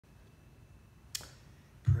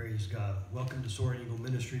Praise God. Welcome to Soaring Eagle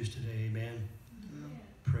Ministries today, amen.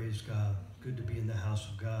 Praise God. Good to be in the house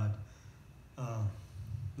of God.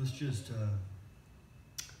 Let's just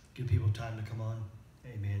give people time to come on.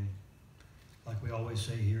 Amen. Like we always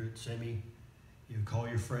say here at Semi, you know, call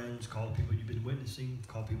your friends, call the people you've been witnessing,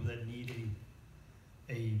 call people that need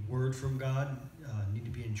a word from God, need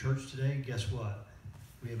to be in church today. Guess what?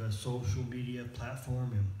 We have a social media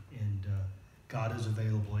platform, and God is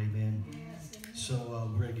available, amen. Yes, amen. So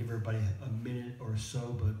we're going to give everybody a minute or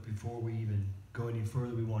so, but before we even go any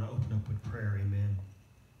further, we want to open up with prayer, amen.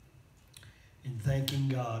 And thanking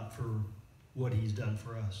God for what he's done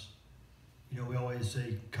for us. You know, we always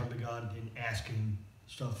say, come to God and ask him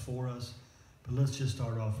stuff for us, but let's just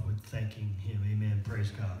start off with thanking him, amen.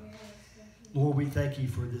 Praise God. Yes, Lord, we thank you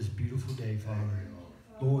for this beautiful day, Father.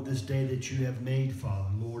 Lord, this day that you have made, Father,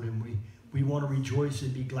 Lord, and we want to rejoice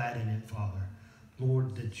and be glad in it, Father.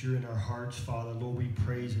 Lord, that you're in our hearts, Father. Lord, we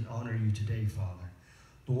praise and honor you today, Father.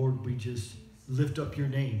 Lord, we just lift up your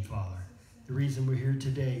name, Father. The reason we're here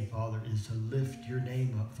today, Father, is to lift your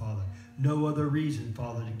name up, Father. No other reason,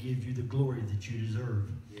 Father, to give you the glory that you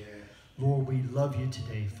deserve. Yeah. Lord, we love you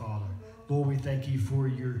today, Father. Lord, we thank you for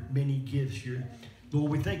your many gifts.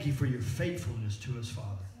 Lord, we thank you for your faithfulness to us,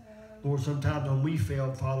 Father. Lord, sometimes when we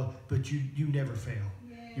fail, Father, but you never fail.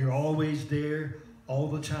 You're always there all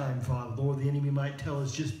the time, Father. Lord, the enemy might tell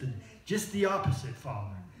us just the opposite,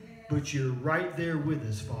 Father. But you're right there with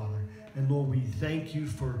us, Father. And Lord, we thank you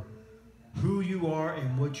for who you are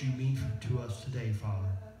and what you mean to us today, Father.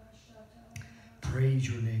 Praise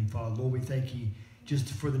your name, Father. Lord, we thank you just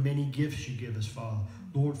for the many gifts you give us, Father.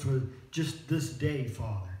 Lord, for just this day,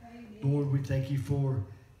 Father. Lord, we thank you for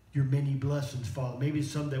your many blessings, Father. Maybe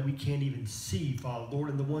some that we can't even see, Father. Lord,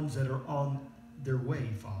 and the ones that are on their way,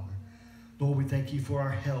 Father. Lord, we thank you for our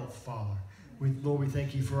health, Father. Lord, we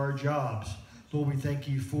thank you for our jobs. Lord, we thank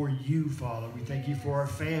you for you, Father. We thank you for our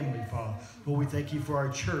family, Father. Lord, we thank you for our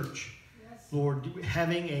church. Lord,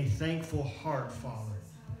 having a thankful heart, Father.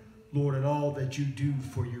 Lord, and all that you do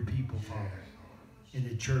for your people, Father. And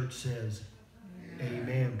the church says,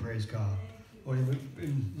 amen, praise God. Lord,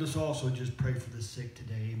 and let's also just pray for the sick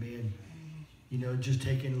today, amen. You know, just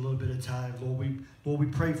taking a little bit of time. Lord, we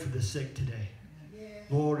pray for the sick today.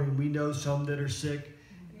 Lord, and we know some that are sick.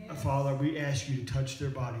 Father, we ask you to touch their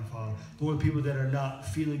body, Father. Lord, people that are not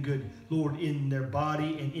feeling good, Lord, in their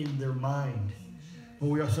body and in their mind.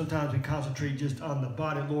 Lord, sometimes we concentrate just on the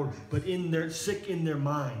body, Lord, but sick in their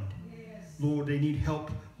mind. Lord, they need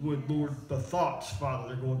help with, Lord, the thoughts, Father,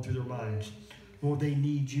 they're going through their minds. Lord, they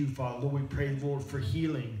need you, Father. Lord, we pray, Lord, for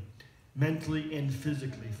healing mentally and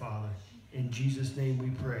physically, Father. In Jesus' name we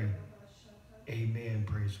pray. Amen.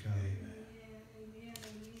 Praise God.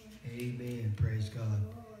 Amen. Praise God.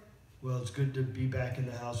 Well, it's good to be back in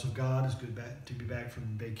the house of God. It's good to be back from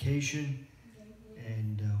vacation.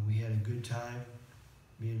 And we had a good time,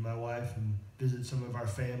 me and my wife, and visited some of our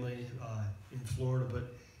family in Florida.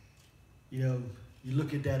 But, you know, you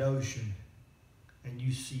look at that ocean and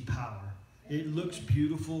you see power. It looks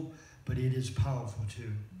beautiful, but it is powerful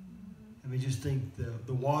too. I mean, just think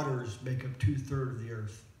the waters make up 2/3 of the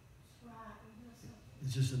earth.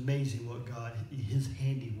 It's just amazing what God, his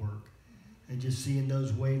handiwork. And just seeing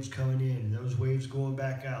those waves coming in and those waves going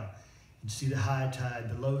back out. And see the high tide,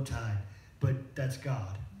 the low tide. But that's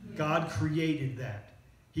God. Yeah. God created that.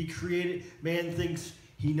 He created, man thinks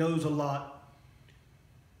he knows a lot.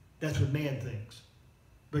 That's what man thinks.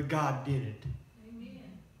 But God did it.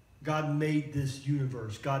 Amen. God made this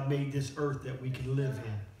universe. God made this earth that we can live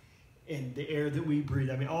in. And the air that we breathe.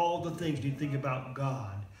 I mean, all the things you think about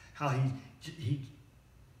God. How he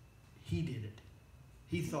did it.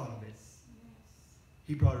 He thought of it.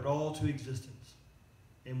 He brought it all to existence.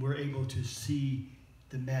 And we're able to see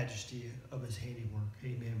the majesty of his handiwork.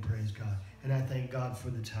 Amen. Praise God. And I thank God for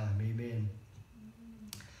the time. Amen.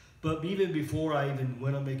 But even before I even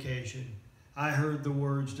went on vacation, I heard the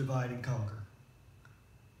words divide and conquer.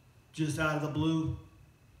 Just out of the blue,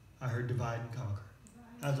 I heard divide and conquer.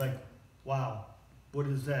 I was like, wow, what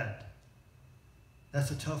is that?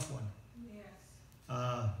 That's a tough one.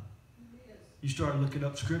 Yes. You start looking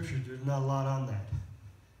up scriptures, there's not a lot on that.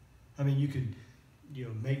 I mean, you could, you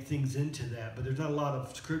know, make things into that, but there's not a lot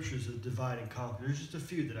of scriptures of divide and conquer. There's just a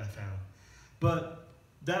few that I found. But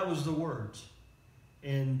that was the words.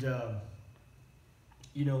 And,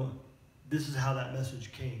 you know, this is how that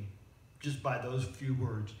message came, just by those few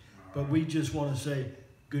words. But we just want to say,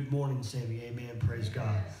 good morning, Sammy. Amen. Praise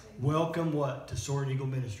God. Welcome, what? To Soaring Eagle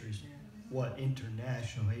Ministries. What?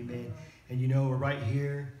 International. Amen. And, you know, we're right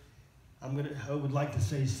here. I would like to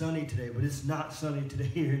say sunny today, but it's not sunny today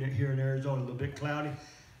here in Arizona. A little bit cloudy.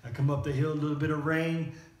 I come up the hill, a little bit of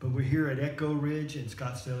rain, but we're here at Echo Ridge in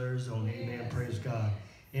Scottsdale, Arizona. Amen. Praise God.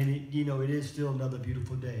 And, it is still another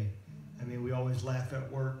beautiful day. I mean, we always laugh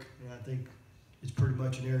at work, and I think it's pretty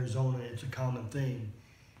much in Arizona, it's a common thing.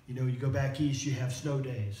 You go back east, you have snow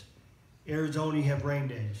days. Arizona, you have rain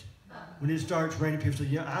days. When it starts raining, people say,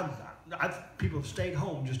 people have stayed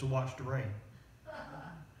home just to watch the rain.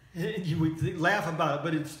 We laugh about it,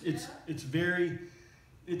 but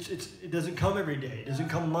it doesn't come every day. It doesn't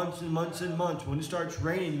come months and months and months. When it starts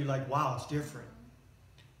raining, you're like, wow, it's different.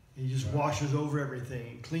 It just washes over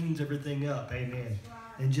everything, cleans everything up. Amen.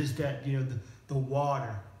 And just that, the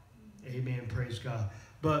water. Amen. Praise God.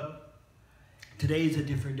 But today is a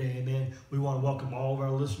different day. Amen. We want to welcome all of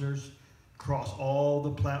our listeners across all the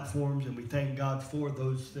platforms, and we thank God for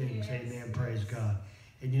those things. Yes. Amen. Praise God.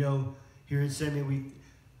 And here in Semi,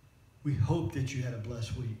 we hope that you had a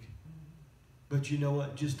blessed week. But you know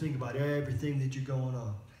what? Just think about everything that you're going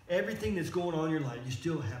on. Everything that's going on in your life, you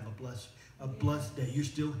still have a blessed day. You're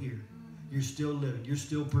still here. You're still living. You're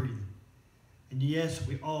still breathing. And yes,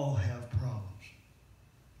 we all have problems.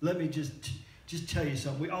 Let me just tell you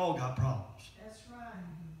something. We all got problems. That's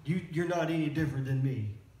right. You're not any different than me.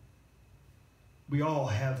 We all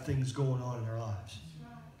have things going on in our lives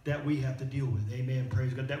that we have to deal with. Amen.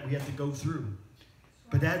 Praise God. That we have to go through.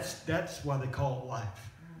 But that's why they call it life.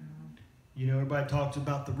 Everybody talks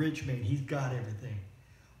about the rich man. He's got everything.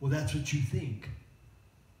 Well, that's what you think.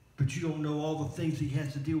 But you don't know all the things he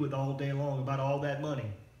has to deal with all day long about all that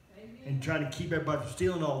money. Amen. And trying to keep everybody from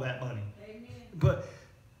stealing all that money. Amen.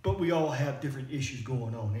 But we all have different issues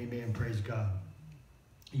going on. Amen. Praise God.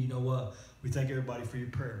 You know what? We thank everybody for your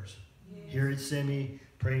prayers. Yes. Here at Semi,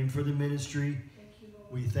 praying for the ministry. Thank you,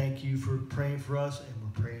 Lord. We thank you for praying for us, and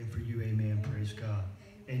we're praying for you. Amen. Praise God.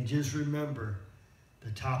 Amen. And just remember, the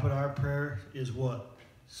top of our prayer is what?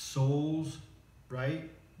 Souls, right?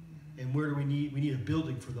 And where do we need? We need a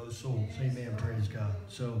building for those souls. Yes. Amen. Praise God.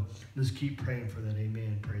 So let's keep praying for that.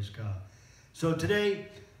 Amen. Praise God. So today,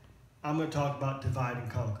 I'm going to talk about divide and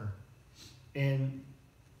conquer. And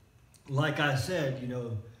like I said,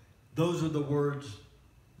 those are the words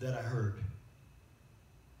that I heard.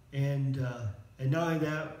 And not only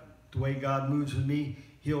that, the way God moves with me,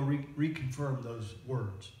 he'll reconfirm those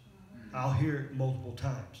words. I'll hear it multiple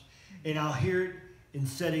times. And I'll hear it in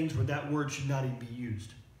settings where that word should not even be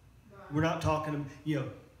used. We're not talking,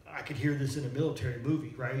 I could hear this in a military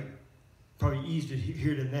movie, right? Probably easy to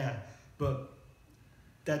hear it in that. But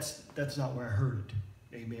that's not where I heard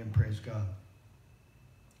it. Amen. Praise God.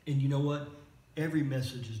 And you know what? Every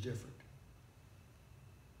message is different.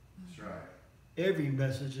 That's right. Every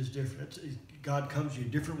message is different. God comes to you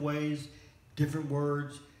different ways, different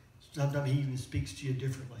words. Sometimes he even speaks to you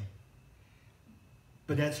differently.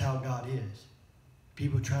 But that's how God is.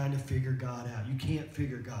 People trying to figure God out. You can't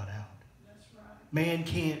figure God out. That's right. Man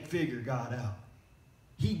can't figure God out.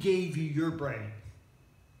 He gave you your brain.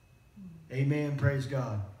 Amen. Praise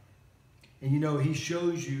God. And he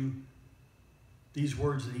shows you these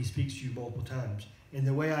words that he speaks to you multiple times. And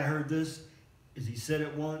the way I heard this is he said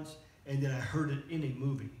it once, and then I heard it in a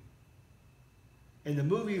movie. And the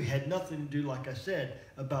movie had nothing to do, like I said,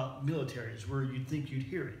 about militaries, where you'd think you'd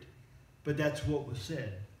hear it. But that's what was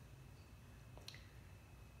said.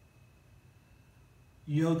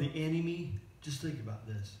 The enemy, just think about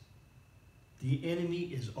this. The enemy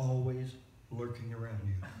is always lurking around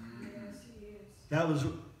you. Yes, he is. That was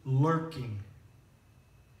lurking.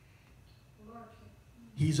 Lurking.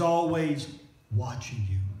 He's always watching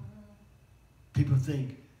you. People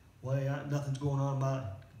think, well, nothing's going on.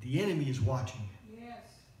 The enemy is watching you. Yes.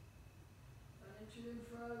 Running to and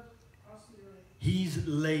fro across the earth. He's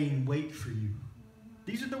laying wait for you.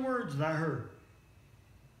 These are the words that I heard.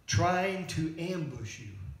 Trying to ambush you.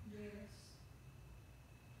 Yes.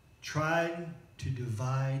 Trying to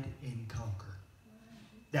divide and conquer.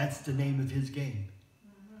 That's the name of his game.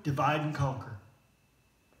 Divide and conquer.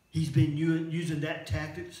 He's been using that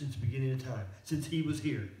tactic since the beginning of time, since he was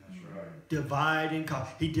here. That's right. Divide and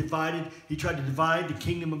conquer. He tried to divide the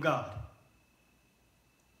kingdom of God.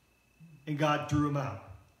 And God threw him out.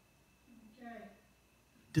 Okay.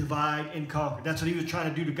 Divide and conquer. That's what he was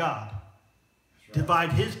trying to do to God. That's right.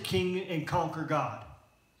 Divide his king and conquer God.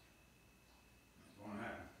 That's going to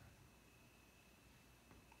happen.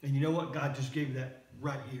 And you know what? God just gave you that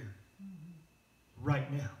right here.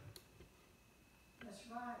 Right now. That's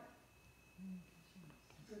right.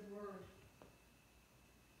 Good word.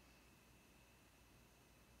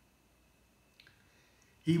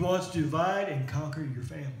 He wants to divide and conquer your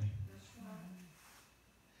family. That's right.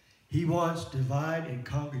 He wants to divide and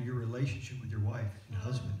conquer your relationship with your wife and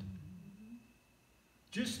husband.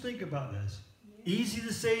 Just think about this. Easy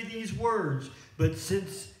to say these words, but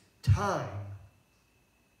since time,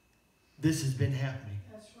 this has been happening.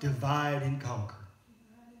 That's right. Divide and conquer.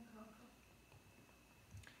 Divide and conquer.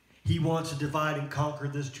 He wants to divide and conquer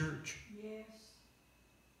this church. Yes.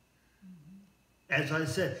 As I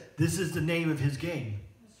said, this is the name of his game.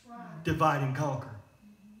 That's right. Divide and conquer.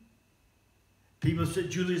 People said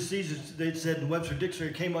Julius Caesar, they said in Webster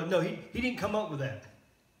Dictionary, came up. No, he didn't come up with that.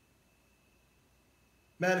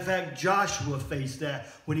 Matter of fact, Joshua faced that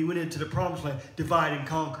when he went into the promised land, divide and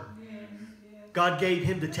conquer. Yes. Yes. God gave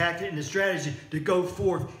him the tactic and the strategy to go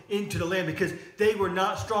forth into the land because they were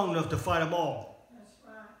not strong enough to fight them all. That's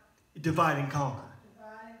right. Divide and conquer.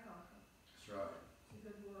 Divide and conquer. That's right. It's a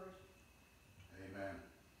good word. Amen.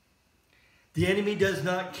 The enemy does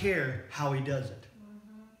not care how he does it.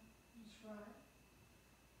 That's right.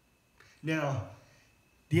 Now,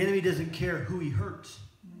 the enemy doesn't care who he hurts.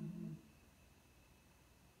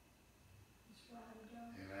 That's right.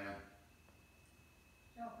 God. Amen.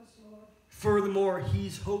 Help us, Lord. Furthermore,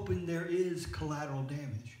 he's hoping there is collateral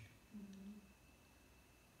damage.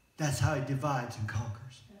 That's how he divides and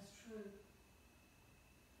conquers. That's true.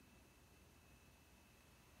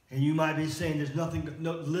 And you might be saying, there's nothing,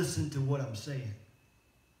 no, listen to what I'm saying.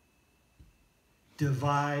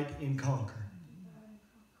 Divide and conquer.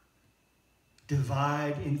 Divide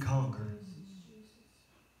Divide and conquer. and conquer. Jesus, Jesus.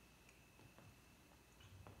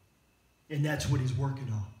 And that's what he's working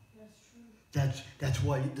on. That's true. That's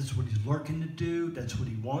what he's lurking to do. That's what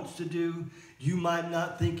he wants to do. You might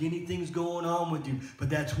not think anything's going on with you, but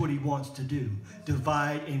that's what he wants to do.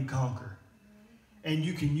 Divide and conquer. And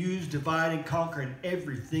you can use divide and conquer in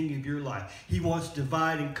everything of your life. He wants to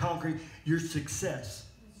divide and conquer your success.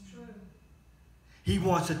 That's true. He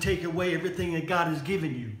wants to take away everything that God has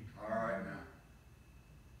given you. All right now.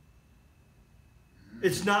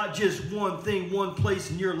 It's not just one thing, one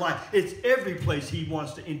place in your life. It's every place he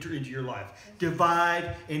wants to enter into your life.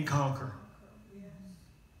 Divide and conquer. Yes.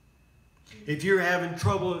 If you're having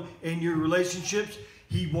trouble in your relationships,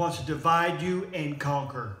 he wants to divide you and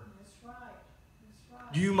conquer. That's right. That's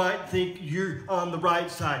right. You might think you're on the right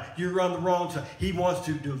side. You're on the wrong side. He wants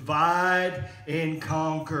to divide and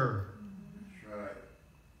conquer. That's right.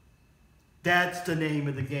 That's the name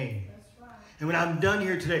of the game. That's right. And when I'm done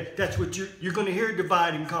here today, that's what you're going to hear,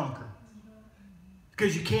 divide and conquer.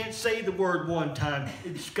 Because you can't say the word one time.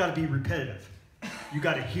 It's got to be repetitive. You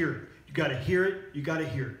got to hear it. You got to hear it. You got to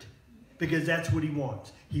hear it. Because that's what he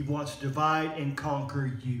wants. He wants to divide and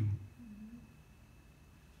conquer you.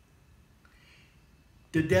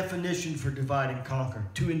 The definition for divide and conquer: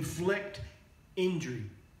 to inflict injury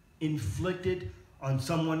inflicted on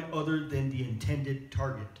someone other than the intended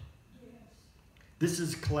target. Yes. This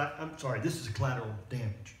is collateral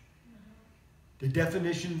damage. The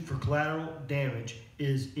definition for collateral damage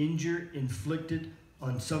is injury inflicted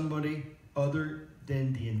on somebody other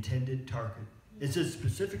than the intended target. It says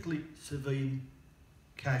specifically civilian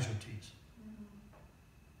casualties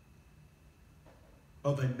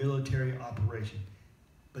of a military operation.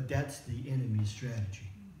 But that's the enemy's strategy.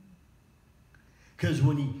 Because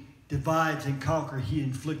when he divides and conquers, he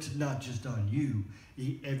inflicts it not just on you,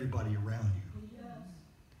 everybody around you. He does.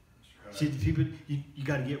 That's See, right. the people, you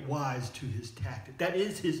got to get wise to his tactic. That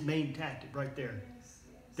is his main tactic right there. Yes.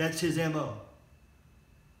 Yes. That's his MO.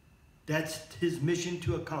 That's his mission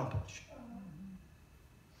to accomplish.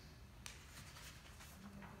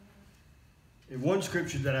 In one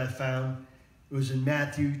scripture that I found, it was in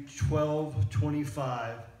Matthew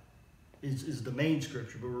 12:25, is the main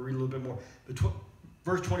scripture, but we'll read a little bit more. But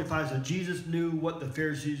verse 25 says, Jesus knew what the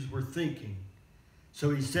Pharisees were thinking.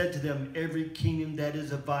 So he said to them, every kingdom that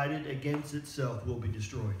is divided against itself will be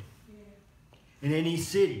destroyed. Yeah. And any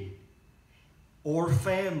city or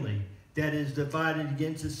family that is divided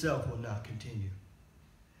against itself will not continue.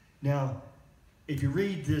 Now, if you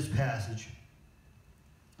read this passage,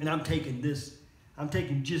 and I'm taking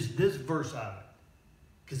just this verse out of it,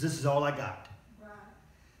 because this is all I got. Right.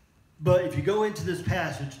 But if you go into this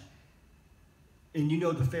passage, and you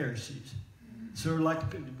know the Pharisees, so like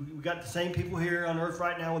we got the same people here on earth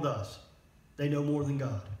right now with us. They know more than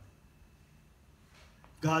God.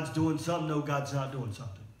 God's doing something. No, God's not doing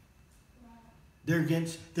something. Right.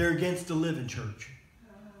 They're against the living church.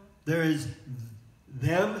 Uh-huh. There is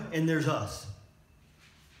them and there's us.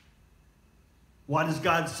 Why does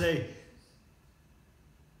God say,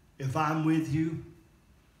 if I'm with you,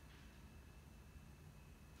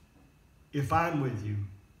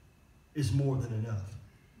 it's more than enough.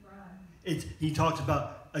 Right. He talks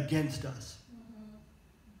about against us.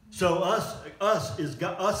 Mm-hmm. So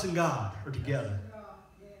us and God are together. God.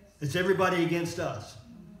 Yes. It's everybody against us.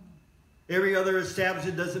 Every other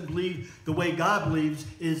establishment that doesn't believe the way God believes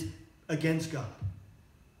is against God.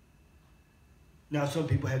 Now, some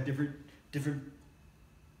people have different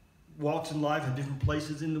walks in life and different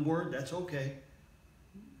places in the Word. That's okay.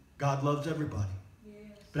 God loves everybody.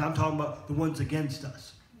 Yes. But I'm talking about the ones against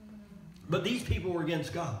us. Mm-hmm. But these people were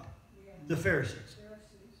against God, Yeah. the Pharisees.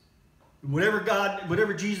 Pharisees.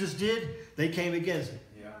 Whatever Jesus did, they came against it.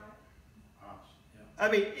 Yeah. Right. Awesome. Yeah.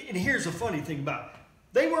 I mean, and here's the funny thing about it.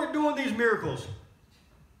 They weren't doing these miracles.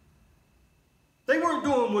 They weren't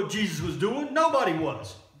doing what Jesus was doing. Nobody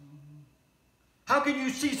was. How can you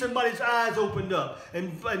see somebody's eyes opened up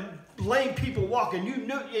and lame people walking? You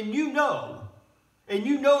know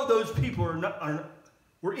those people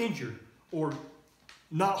were injured or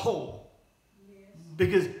not whole. Yes.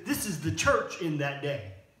 Because this is the church in that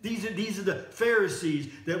day. These are the Pharisees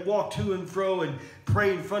that walk to and fro and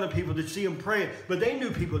pray in front of people to see them praying. But they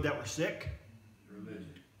knew people that were sick. Religion.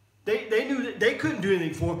 They knew that they couldn't do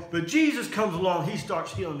anything for them. But Jesus comes along. He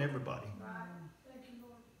starts healing everybody. Right. Thank you,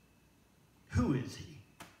 Lord. Who is he?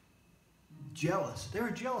 Jealous. They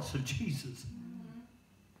were jealous of Jesus. Mm-hmm.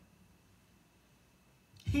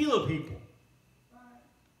 Heal people. Right.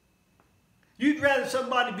 You'd rather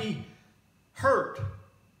somebody be hurt,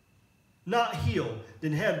 not healed,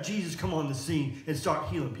 than have Jesus come on the scene and start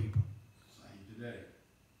healing people. Same today.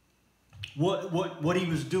 What he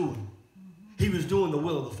was doing. He was doing the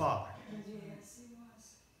will of the Father. Yes, he was.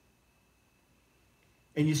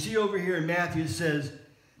 And you see over here in Matthew it says,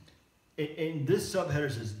 and this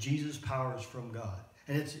subheader says, Jesus' power is from God.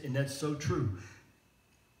 And that's so true.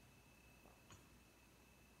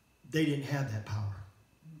 They didn't have that power.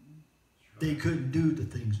 They couldn't do the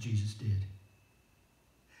things Jesus did.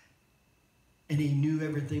 And he knew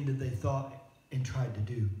everything that they thought and tried to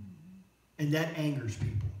do. And that angers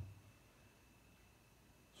people.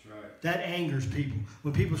 That's right. That angers people.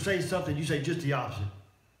 When people say something, you say just the opposite.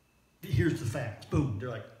 Here's the facts. Boom. They're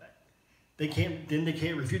like, they can't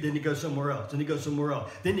refute. Then they go somewhere else. Then they go somewhere else.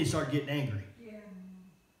 Then they start getting angry. Yeah.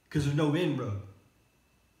 Because there's no inroad.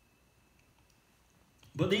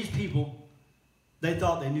 But these people, they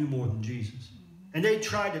thought they knew more than Jesus. And they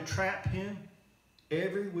tried to trap him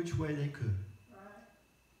every which way they could.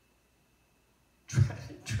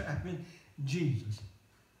 Right. Trapping Jesus.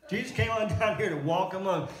 Jesus came on down here to walk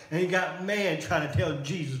among, and he got man trying to tell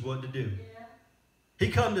Jesus what to do. Yeah. He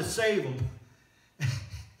come to save them.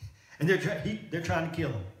 And they're trying to kill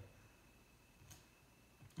him.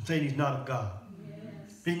 Saying he's not of God.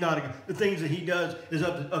 Yes. He's not of God. The things that he does is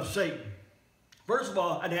of Satan. First of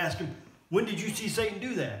all, I'd ask him, when did you see Satan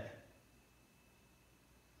do that?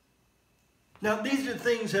 Now, these are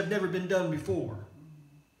things that have never been done before.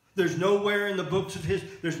 There's nowhere in the books of history,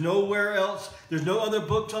 there's nowhere else, there's no other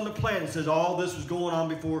books on the planet that says all this was going on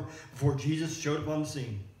before Jesus showed up on the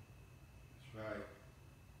scene. That's right.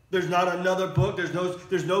 There's not another book, there's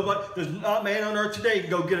not man on earth today can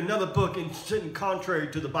go get another book and sit in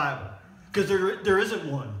contrary to the Bible. Because there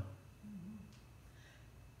isn't one.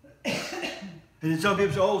 And then some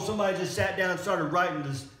people say, oh, somebody just sat down and started writing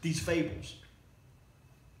these fables.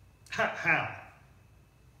 How?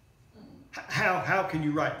 How can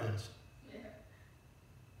you write this? Yeah.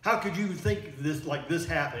 How could you think this like this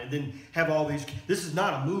happened and then have all these? This is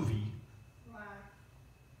not a movie, Right.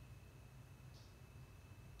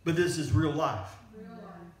 but this is real life. Real life.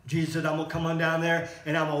 Jesus said, I'm going to come on down there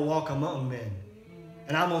and I'm going to walk among men.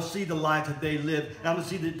 And I'm going to see the life that they live. And I'm going to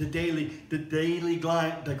see the daily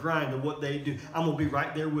grind of what they do. I'm going to be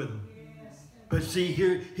right there with them. Yes. But see,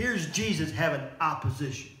 here's Jesus having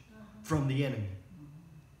opposition from the enemy.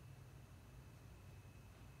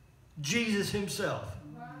 Jesus himself.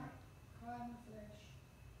 Right. God in the flesh.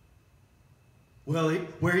 Well,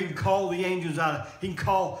 where he can call the angels out, he can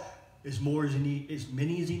call as many as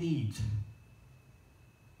he needs.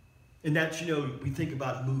 And that's, we think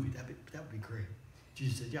about a movie. That would be great.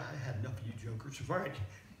 Jesus said, yeah, I had enough of you jokers. Right?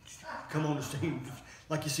 Come on the scene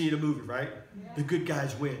like you see in a movie, right? Yeah. The good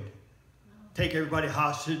guys win. Take everybody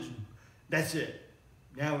hostage. And that's it.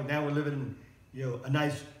 Now we're living in a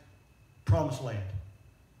nice promised land.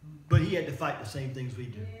 But he had to fight the same things we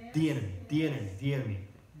do. Yes. The enemy. Amen.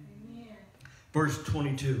 Verse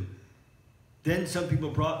 22. Then some people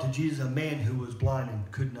brought to Jesus a man who was blind and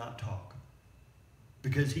could not talk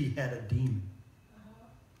because he had a demon.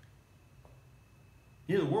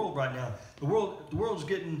 The world right now, the world's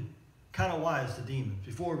getting kind of wise to demons.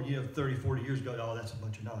 Before, 30, 40 years ago, oh, that's a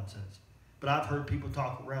bunch of nonsense. But I've heard people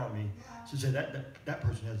talk around me to say that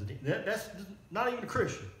person has a demon. That's not even a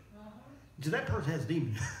Christian. So that person has a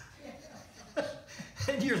demon.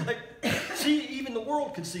 And you're like, see, even the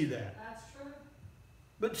world can see that. That's true.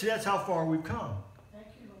 But see, that's how far we've come. Thank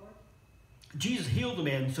you, Lord. Jesus healed the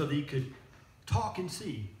man so that he could talk and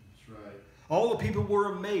see. That's right. All the people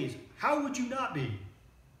were amazed. How would you not be?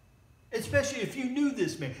 Especially if you knew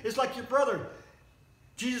this man. It's like your brother.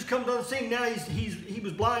 Jesus comes on the scene. Now he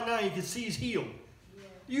was blind. Now he can see he's healed. Yeah.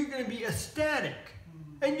 You're going to be ecstatic.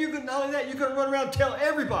 And you're going to, not only that, you're going to run around and tell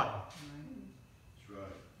everybody. That's right.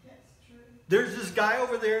 That's true. There's this guy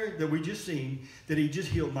over there that we just seen that he just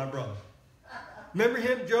healed my brother. Remember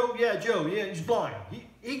him, Joe? Yeah, Joe. Yeah, he's blind.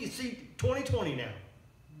 He can see 20/20 now.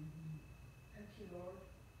 Thank you, Lord.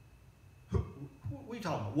 Who we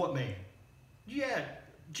talking about? What man? Yeah,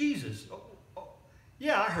 Jesus.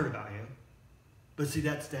 Yeah, I heard about him. But see,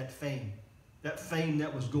 that's that fame. That fame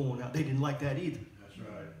that was going out. They didn't like that either. That's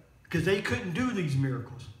right. Because they couldn't do these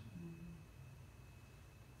miracles.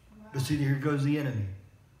 But see, here goes the enemy.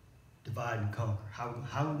 Divide and conquer. How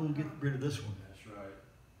are we going to get rid of this one? That's right.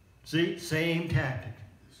 See, same tactic.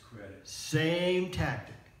 Discredit. Same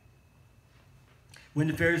tactic. When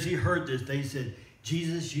the Pharisees heard this, they said,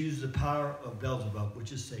 Jesus used the power of Beelzebub,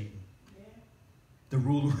 which is Satan, Yeah. the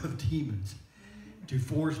ruler of demons, to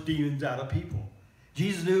force demons out of people.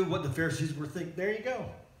 Jesus knew what the Pharisees were thinking. There you go.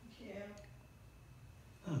 Yeah.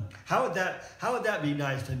 How would that be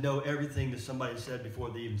nice to know everything that somebody said before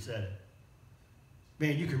they even said it?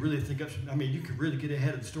 Man, you could really think of, you could really get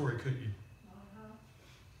ahead of the story, couldn't you?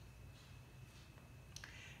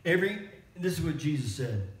 This is what Jesus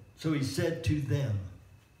said. So he said to them,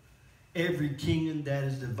 every kingdom that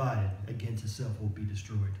is divided against itself will be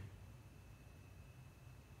destroyed.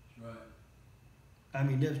 That's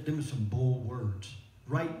right. Them are some bold words,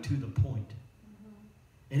 right to the point.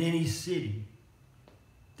 And any city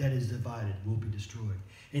that is divided will be destroyed.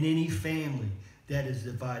 And any family that is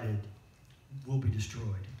divided will be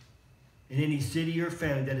destroyed. And any city or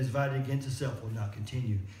family that is divided against itself will not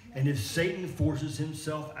continue. And if Satan forces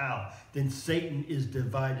himself out, then Satan is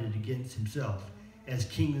divided against himself, as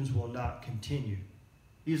kingdoms will not continue.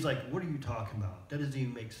 He's like, what are you talking about? That doesn't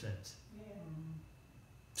even make sense. Yeah.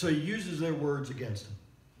 So he uses their words against them.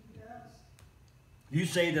 He does. You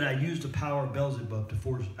say that I use the power of Beelzebub to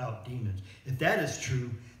force out demons. If that is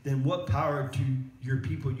true, then what power do your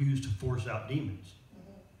people use to force out demons?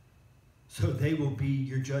 So they will be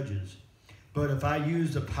your judges. But if I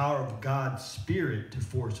use the power of God's Spirit to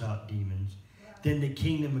force out demons, then the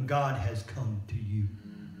kingdom of God has come to you.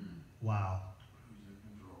 Wow.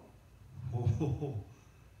 Who's in control? Oh.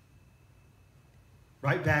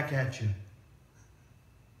 Right back at you.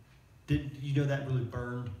 Did you know that really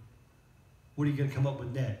burned? What are you going to come up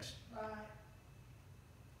with next? Right.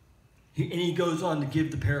 And he goes on to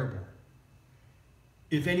give the parable.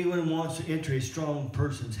 If anyone wants to enter a strong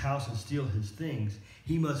person's house and steal his things,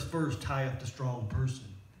 he must first tie up the strong person.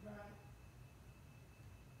 Right.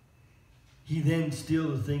 He then steal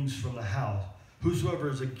the things from the house. Whosoever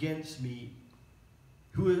is against me,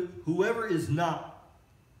 whoever is not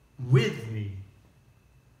with me,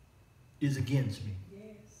 is against me.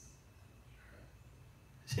 Yes.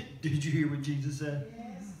 Did you hear what Jesus said?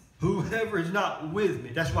 Yes. Whoever is not with me.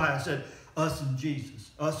 That's why I said us and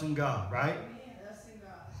Jesus, us and God, right? Amen. Us and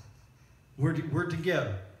God. We're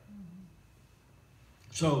together.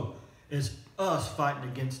 So it's us fighting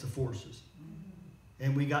against the forces.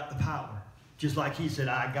 And we got the power. Just like he said,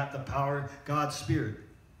 I got the power, God's Spirit.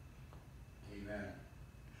 Amen.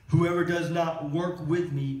 Whoever does not work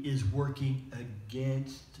with me is working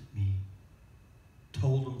against me.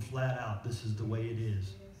 Told them flat out, this is the way it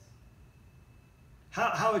is. Yes.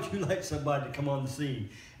 How would you like somebody to come on the scene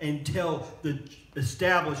and tell the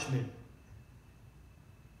establishment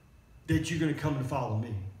that you're going to come and follow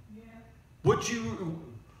me? Yeah.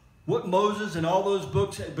 What Moses and all those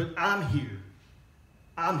books said, but I'm here.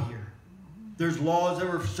 I'm here. There's laws that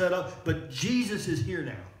were set up, but Jesus is here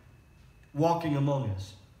now, walking among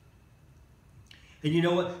us. And you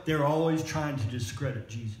know what? They're always trying to discredit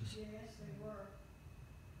Jesus. Yes, they were.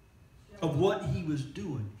 Of what he was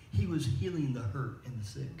doing. He was healing the hurt and the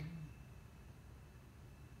sick.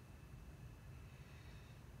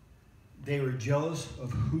 They were jealous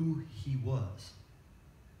of who he was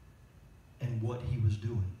and what he was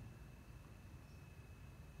doing.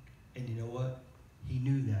 And you know what? He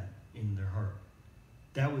knew that in their heart.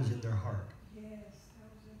 That was in their heart. Yes, that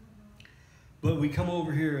was in the heart. But we come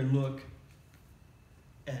over here and look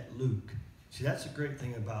at Luke. See, that's the great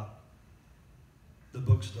thing about the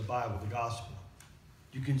books of the Bible, the gospel.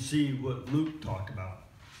 You can see what Luke talked about.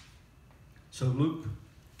 So Luke,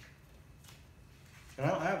 and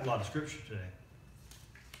I don't have a lot of scripture today.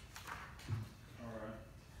 All right.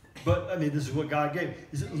 But, this is what God gave.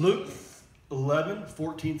 Is it Luke 11,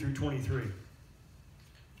 14 through 23.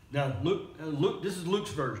 Now, Luke, this is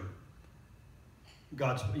Luke's version.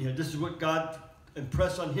 This is what God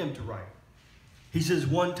impressed on him to write. He says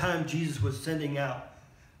one time Jesus was sending out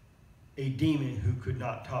a demon who could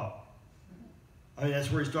not talk. I mean,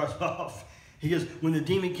 that's where he starts off. He goes, when the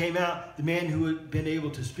demon came out, the man who had been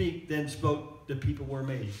able to speak then spoke. The people were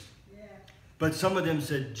amazed. Yeah. But some of them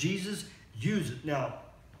said, Jesus, use it. Now,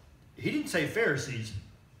 he didn't say Pharisees.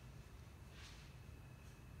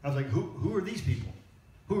 I was like, who are these people?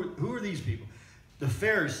 Who are these people? The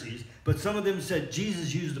Pharisees. But some of them said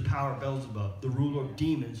Jesus used the power of Beelzebub, the ruler of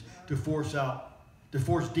demons, to force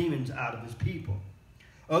demons out of his people.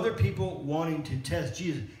 Other people, wanting to test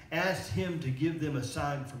Jesus, asked him to give them a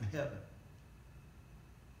sign from heaven.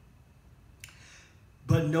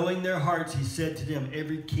 But knowing their hearts, he said to them,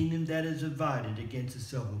 every kingdom that is divided against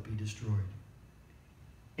itself will be destroyed.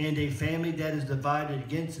 And a family that is divided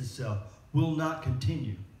against itself will not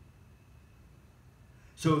continue.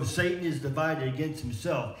 So if Satan is divided against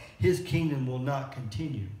himself, his kingdom will not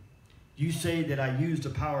continue. You say that I use the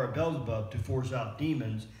power of Beelzebub to force out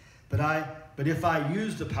demons, but if I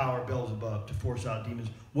use the power of Beelzebub to force out demons,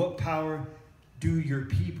 what power do your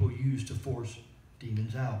people use to force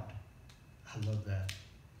demons out? I love that.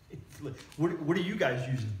 What are you guys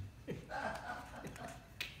using?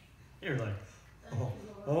 You're like,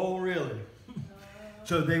 oh really?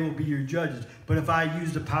 So they will be your judges. But if I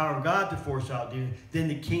use the power of God to force out demons, then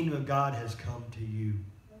the kingdom of God has come to you.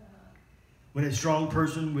 When a strong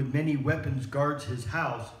person with many weapons guards his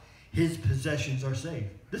house, his possessions are safe.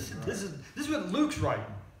 This is what Luke's writing.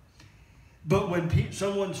 But when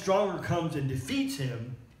someone stronger comes and defeats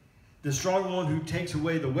him, the strong one who takes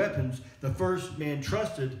away the weapons, the first man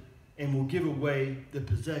trusted, and will give away the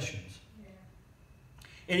possessions. Yeah.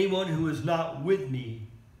 Anyone who is not with me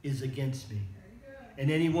is against me. And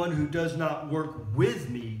anyone who does not work with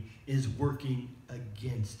me is working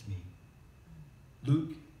against me.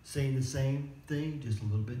 Luke saying the same thing, just a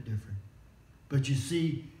little bit different. But you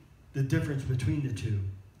see the difference between the two.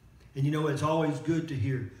 And you know, it's always good to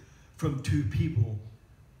hear from two people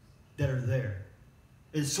that are there.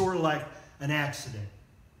 It's sort of like an accident,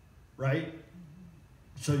 right?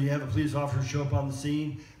 So you have a police officer show up on the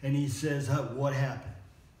scene, and he says, what happened?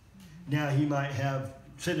 Now he might have,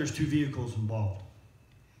 say there's two vehicles involved.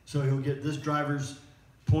 So he'll get this driver's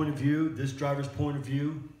point of view, this driver's point of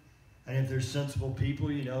view, and if there's sensible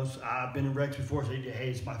people, you know, I've been in wrecks before, say, hey,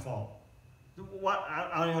 it's my fault. What?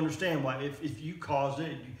 I don't understand why. If you caused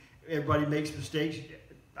it, everybody makes mistakes,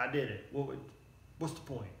 I did it. What's the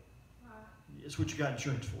point? It's what you got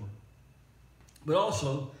insurance for. But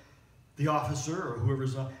also, the officer or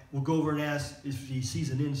whoever's on will go over and ask if he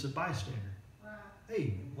sees an innocent bystander.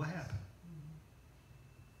 Hey, what happened?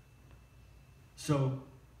 So,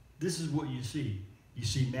 this is what you see. You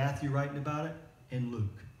see Matthew writing about it and Luke.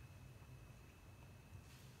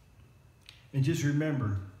 And just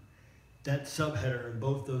remember, that subheader in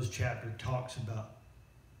both those chapters talks about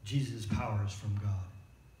Jesus' powers from God.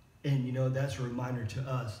 And you know, that's a reminder to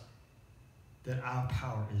us that our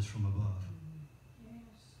power is from above. Yes.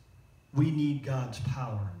 We need God's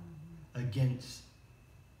power against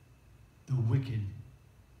the wicked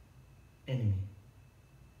enemy,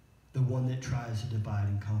 the one that tries to divide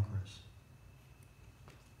and conquer us.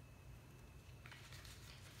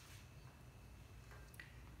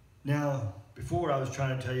 Now, before I was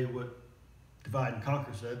trying to tell you what divide and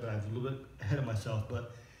conquer said, but I was a little bit ahead of myself.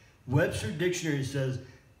 But Webster Dictionary says,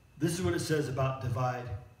 this is what it says about divide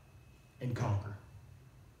and conquer.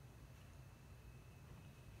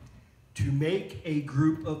 To make a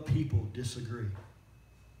group of people disagree.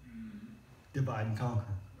 Divide and conquer.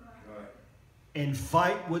 Right. And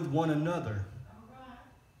fight with one another. Right.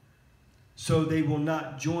 So they will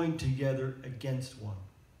not join together against one.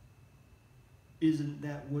 Isn't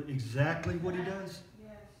that exactly what he does?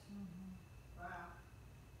 Yes. Mm-hmm. Wow.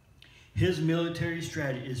 His military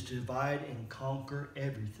strategy is to divide and conquer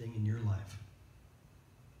everything in your life.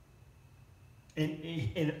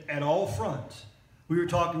 And at all fronts. We were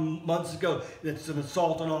talking months ago, that's an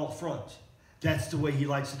assault on all fronts. That's the way he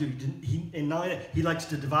likes to do. He likes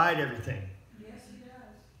to divide everything. Yes, he does.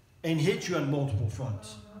 And hit you on multiple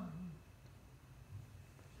fronts.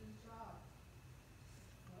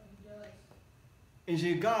 And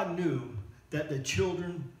see, God knew that the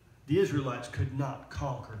Israelites could not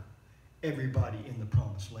conquer everybody in the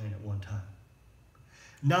promised land at one time.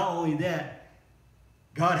 Not only that,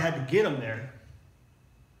 God had to get them there.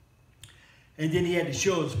 And then he had to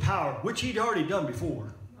show his power, which he'd already done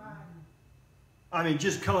before. Right. I mean,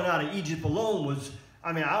 just coming out of Egypt alone was,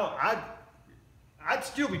 I mean, I'd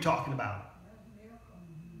still be talking about it.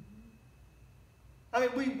 I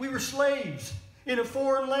mean, we were slaves in a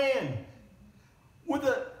foreign land with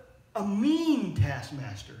a mean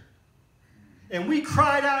taskmaster. And we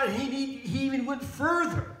cried out, and he even went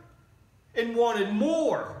further and wanted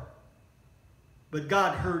more. But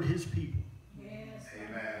God heard his people. Yes.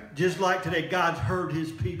 Amen. Just like today, God's heard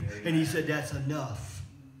his people. Amen. And he said, that's enough.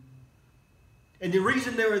 And the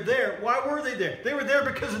reason they were there, why were they there? They were there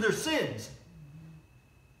because of their sins.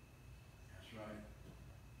 That's right.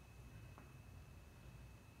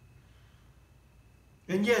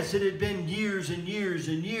 And yes, it had been years and years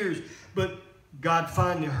and years, but God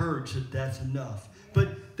finally heard, said that's enough.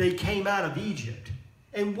 But they came out of Egypt.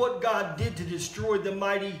 And what God did to destroy the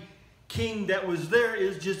mighty king that was there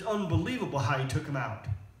is just unbelievable how he took them out.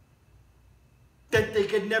 That they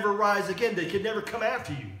could never rise again. They could never come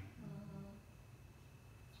after you.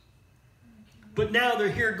 But now they're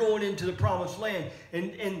here going into the promised land.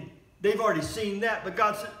 And they've already seen that. But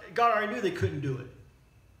God already knew they couldn't do it.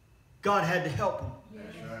 God had to help them.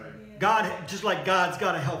 That's right. God, just like God's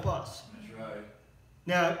got to help us. That's right.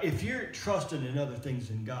 Now, if you're trusting in other things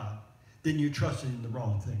than God, then you're trusting in the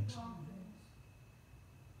wrong things.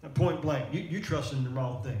 Now, point blank, you trust in the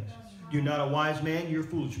wrong things. You're not a wise man, you're a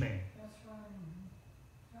foolish man. That's right.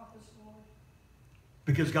 Help us, Lord.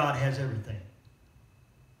 Because God has everything.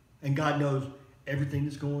 And God knows everything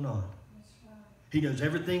that's going on. That's right. He knows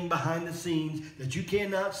everything behind the scenes that you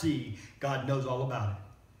cannot see. God knows all about it.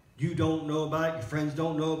 You don't know about it. Your friends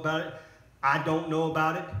don't know about it. I don't know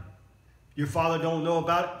about it. Your father don't know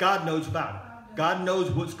about it. God knows about it. God knows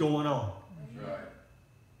what's going on. That's right.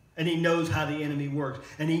 And he knows how the enemy works.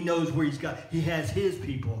 And he knows where he has his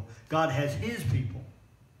people. God has his people.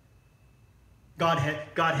 God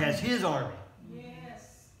has his army.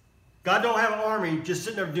 Yes. God don't have an army just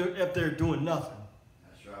sitting up there doing nothing.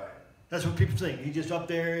 That's right. That's what people think. He's just up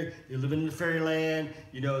there, you're living in fairyland.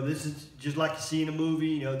 You know, this is just like you see in a movie.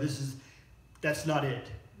 You know, that's not it.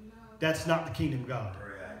 No. That's not the kingdom of God.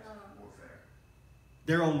 Reactive warfare.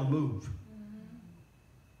 They're on the move.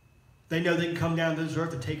 They know they can come down to this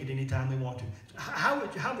earth and take it anytime they want to.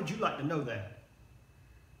 How would you like to know that?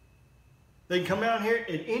 They can come down here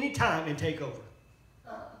at any time and take over.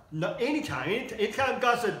 No, anytime. Anytime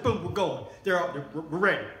God said, boom, we're going. We're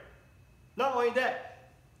ready. Not only that,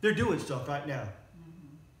 they're doing stuff right now.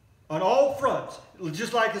 On all fronts.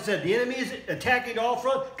 Just like I said, the enemy is attacking all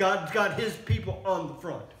fronts. God's got his people on the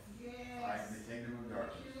front. Yes. Fighting the kingdom of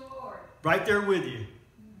darkness. Thank you, Lord. Right there with you.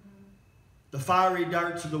 The fiery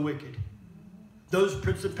darts of the wicked. Those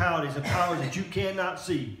principalities and powers that you cannot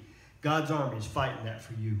see. God's army is fighting that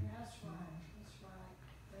for you. That's right. That's right.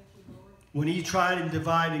 Thank you, Lord. When he tried and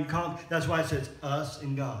divide and conquer, that's why it says us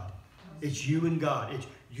and God. It's you and God. It's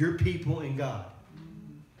your people and God.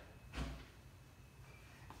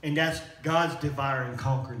 And that's God's devouring and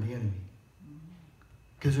conquering the enemy.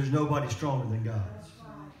 Because there's nobody stronger than God. That's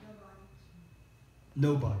right.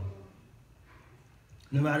 Nobody.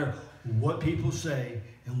 No matter what people say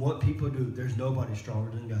and what people do, there's nobody stronger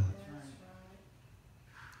than God. That's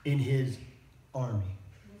right. In his army.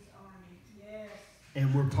 His army. Yes.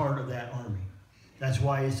 And we're part of that army. That's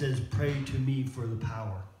why it says, pray to me for the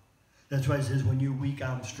power. That's why it says, when you're weak,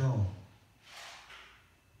 I'm strong.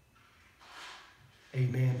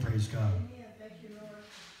 Amen. Praise God. Amen. Thank you, Lord.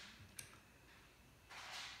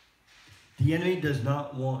 The enemy does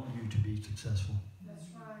not want you to be successful. That's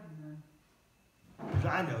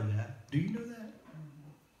right. I know that. Do you know that?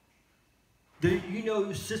 Do you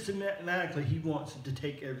know systematically he wants to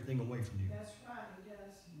take everything away from you? That's right. He does.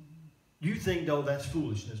 You think, no, that's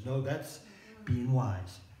foolishness. No, that's being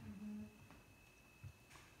wise.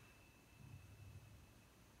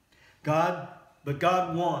 God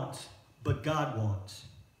wants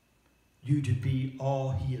you to be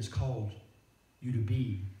all he has called you to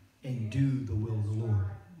be and do the will of the Lord.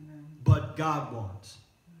 But God wants.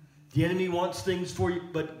 The enemy wants things for you,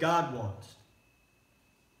 but God wants.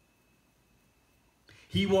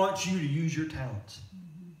 He wants you to use your talents.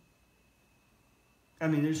 I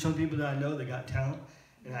mean, there's some people that I know that got talent,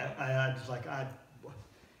 and I just like,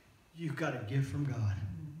 you've got a gift from God.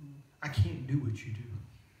 I can't do what you do.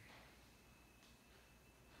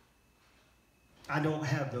 I don't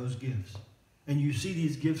have those gifts. And you see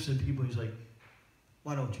these gifts in people, and he's like,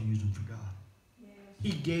 why don't you use them for God? Yes.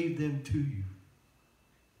 He gave them to you.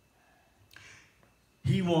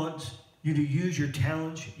 He wants you to use your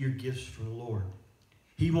talents, your gifts for the Lord.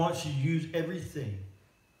 He wants you to use everything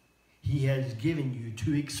he has given you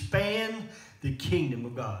to expand the kingdom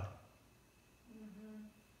of God.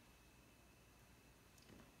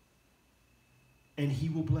 And he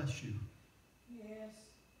will bless you Yes.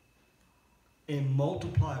 and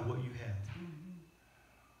multiply what you have.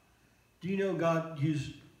 Do you know God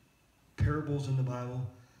used parables in the Bible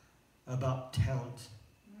about talents?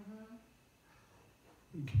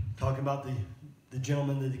 Talking about the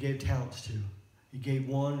gentleman that they gave talents to. He gave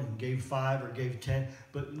 1 and gave 5 or gave 10,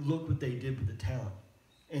 but look what they did with the talent.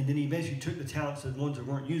 And then he eventually took the talents of the ones that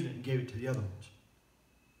weren't using it and gave it to the other ones.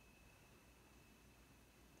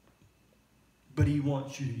 But he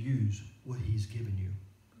wants you to use what he's given you.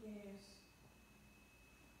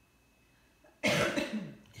 Yes.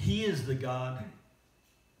 He is the God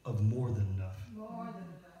of more than enough. More than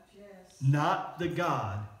enough, yes. Not the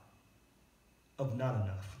God of not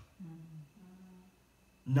enough.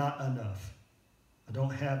 Not enough. I don't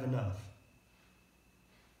have enough.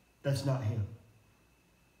 That's not him.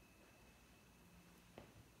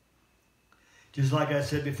 Just like I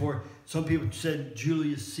said before, some people said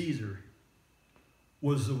Julius Caesar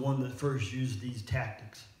was the one that first used these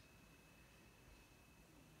tactics.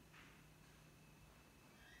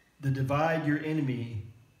 The divide your enemy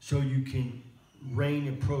so you can reign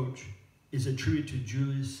approach is attributed to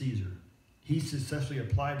Julius Caesar. He successfully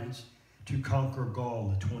applied this to conquer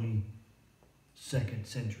Gaul in the 22nd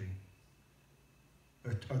century,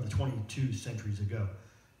 or the 22 centuries ago.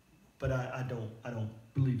 But I don't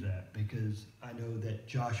believe that, because I know that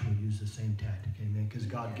Joshua used the same tactic, amen, because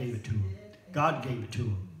God gave it to him. God gave it to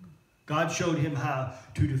him. God showed him how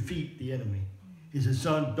to defeat the enemy. He said,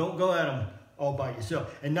 son, don't go at him all by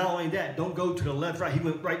yourself. And not only that, don't go to the left, right. He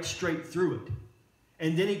went right straight through it.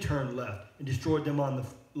 And then he turned left and destroyed them on the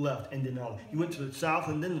left. And then he went to the south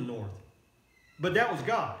and then the north. But that was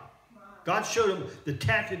God. God showed him the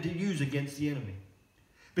tactic to use against the enemy.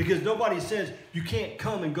 Because nobody says you can't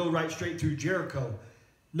come and go right straight through Jericho.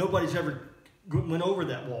 Nobody's ever went over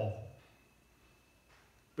that wall.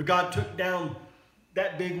 But God took down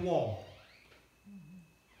that big wall.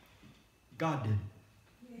 God did it.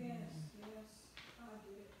 Yes, God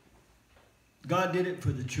did it. God did it for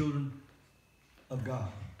the children of God.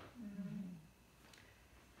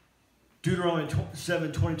 Deuteronomy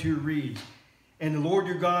 7:22 reads, and the Lord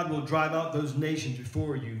your God will drive out those nations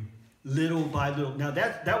before you, little by little. Now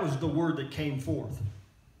that was the word that came forth.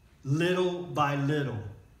 Little by little.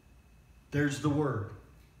 There's the word.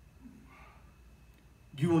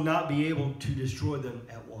 You will not be able to destroy them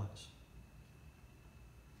at once.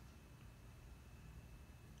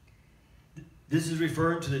 This is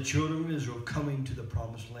referring to the children of Israel coming to the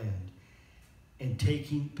promised land and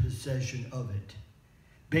taking possession of it.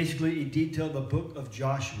 Basically, it detailed the book of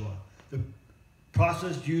Joshua. The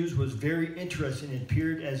process used was very interesting and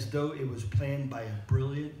appeared as though it was planned by a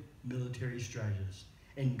brilliant military strategist,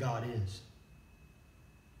 and God is.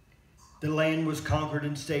 The land was conquered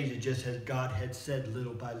in stages, just as God had said,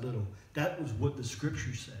 little by little. That was what the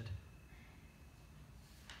scripture said.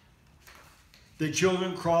 The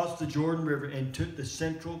children crossed the Jordan River and took the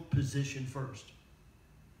central position first.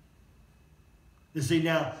 You see,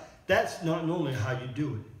 now, that's not normally how you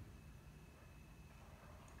do it.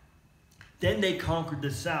 Then they conquered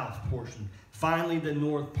the south portion. Finally, the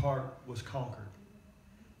north part was conquered.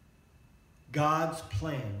 God's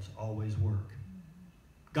plans always work.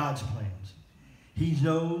 God's plans. He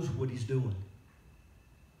knows what he's doing.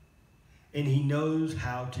 And he knows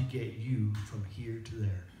how to get you from here to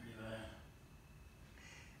there.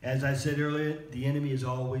 As I said earlier, the enemy is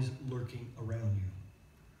always lurking around you,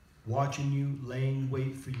 watching you, laying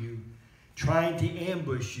wait for you, trying to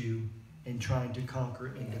ambush you, and trying to conquer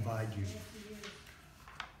and divide you.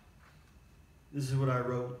 This is what I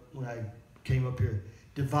wrote when I came up here.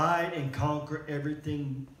 Divide and conquer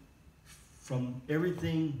everything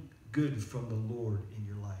good from the Lord in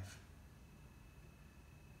your life.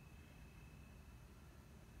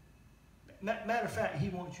 Matter of fact, he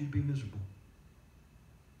wants you to be miserable.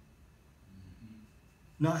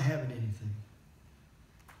 Not having anything.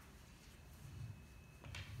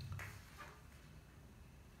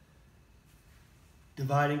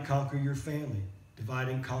 Divide and conquer your family. Divide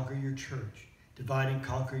and conquer your church. Divide and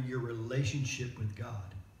conquer your relationship with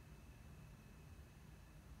God.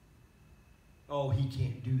 Oh, he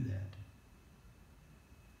can't do that.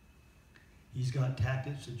 He's got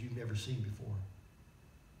tactics that you've never seen before.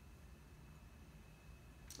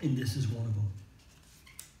 And this is one of them.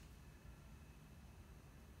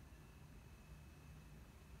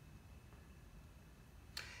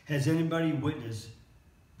 Has anybody witnessed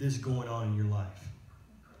this going on in your life?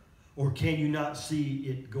 Or can you not see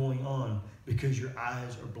it going on because your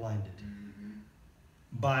eyes are blinded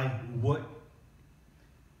by what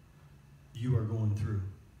you are going through?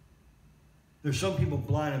 There's some people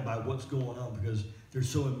blinded by what's going on because they're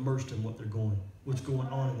so immersed in what's going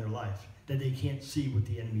on in their life that they can't see what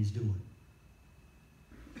the enemy's doing.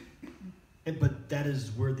 But that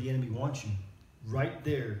is where the enemy wants you. Right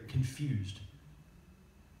there, confused.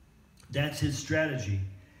 That's his strategy.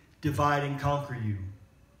 Divide and conquer you.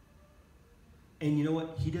 And you know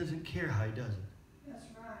what? He doesn't care how he does it. That's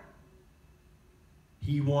right.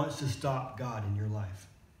 He wants to stop God in your life.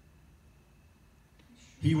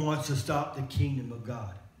 He wants to stop the kingdom of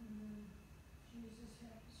God. Jesus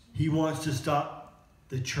help us. He wants to stop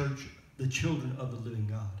the church, the children of the living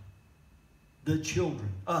God. The children,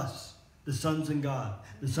 us, the sons and God,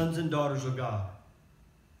 the sons and daughters of God.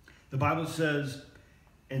 The Bible says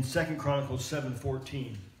in 2 Chronicles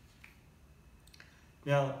 7:14.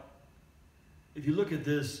 Now, if you look at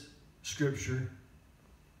this scripture,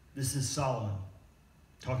 this is Solomon,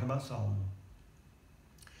 talking about Solomon.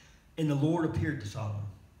 And the Lord appeared to Solomon.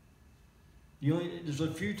 There's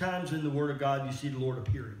a few times in the Word of God you see the Lord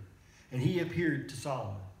appearing. And he appeared to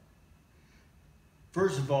Solomon.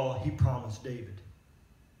 First of all, he promised David.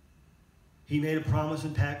 He made a promise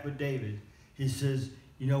and pact with David. He says,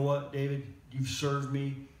 you know what, David, you've served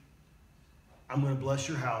me. I'm going to bless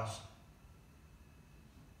your house.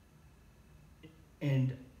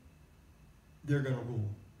 And they're going to rule.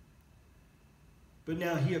 But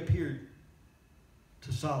now he appeared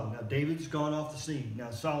to Solomon. Now David's gone off the scene.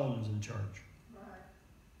 Now Solomon's in charge. Right.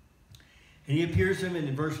 And he appears to him, and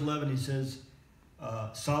in verse 11 he says,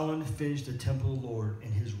 Solomon finished the temple of the Lord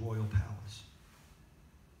in his royal palace.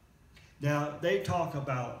 Now they talk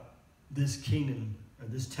about this kingdom, or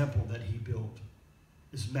this temple that he built,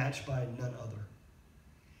 is matched by none other.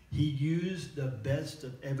 He used the best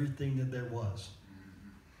of everything that there was.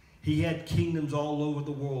 He had kingdoms all over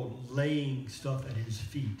the world laying stuff at his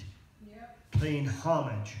feet, Yep. paying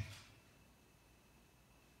homage.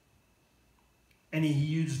 And he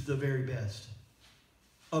used the very best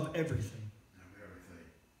of everything. Of everything.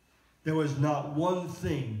 There was not one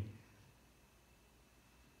thing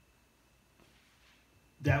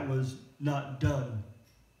that was not done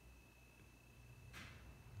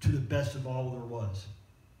to the best of all there was.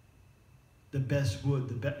 The best wood,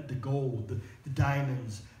 the gold, the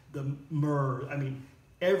diamonds, the myrrh. I mean,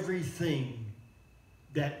 everything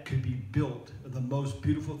that could be built, the most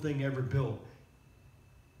beautiful thing ever built,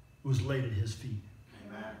 was laid at his feet.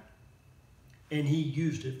 Amen. And he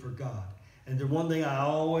used it for God. And the one thing I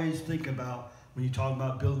always think about when you talk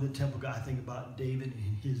about building the temple, I think about David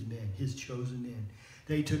and his men, his chosen men.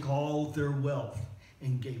 They took all their wealth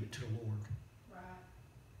and gave it to the Lord. Right.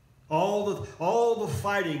 All the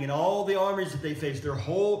fighting and all the armies that they faced,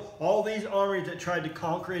 all these armies that tried to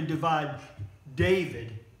conquer and divide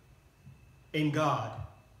David and God,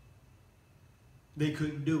 they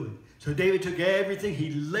couldn't do it. So David took everything, he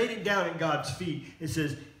laid it down at God's feet and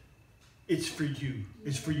says, it's for you.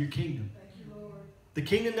 It's for your kingdom. Thank you, Lord. The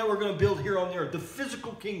kingdom that we're going to build here on the earth, the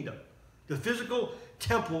physical kingdom, the physical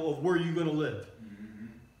temple of where you're going to live.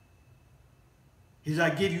 He says, I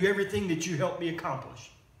give you everything that you helped me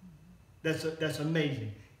accomplish. That's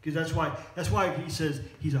amazing. Because that's why he says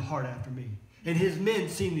he's a heart after me. And his men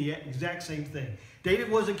seen the exact same thing.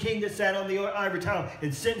 David wasn't king that sat on the ivory tower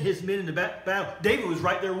and sent his men into battle. David was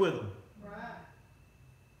right there with them. Right.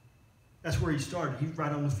 That's where he started. He's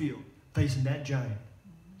right on the field, facing that giant.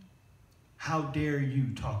 How dare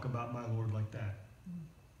you talk about my Lord like that?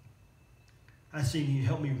 I seen you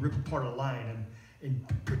help me rip apart a lion and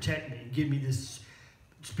protect me and give me this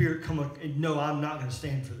spirit come up. And no, I'm not going to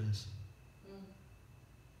stand for this.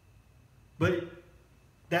 But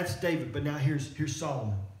that's David. But now here's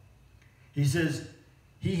Solomon. He says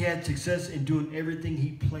he had success in doing everything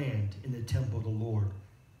he planned in the temple of the Lord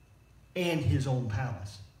and his own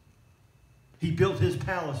palace. He built his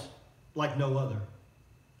palace like no other.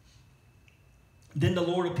 Then the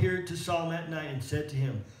Lord appeared to Solomon that night and said to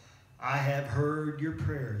him, I have heard your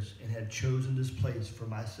prayers and have chosen this place for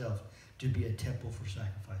myself to be a temple for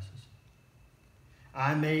sacrifices.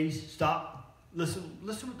 I may stop, listen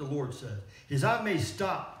what the Lord says, is I may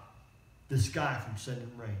stop the sky from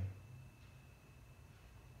sending rain.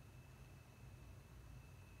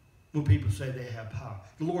 When people say they have power.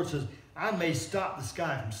 The Lord says, I may stop the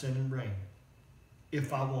sky from sending rain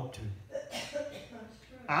if I want to.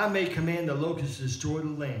 I may command the locusts to destroy the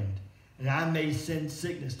land, and I may send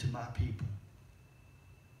sickness to my people.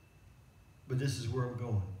 But this is where I'm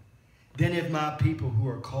going. Then if my people who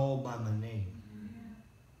are called by my name,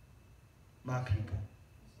 my people.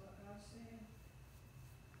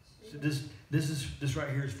 So this right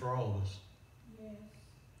here is for all of us. Yes.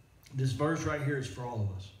 This verse right here is for all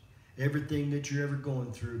of us. Everything that you're ever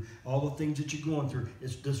going through, all the things that you're going through,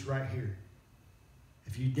 it's this right here.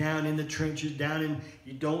 If you're down in the trenches,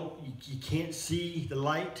 you can't see the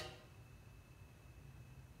light,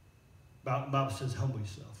 the Bible says humble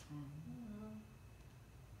yourself.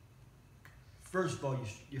 First of all,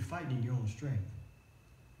 you're fighting in your own strength.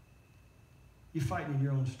 You're fighting in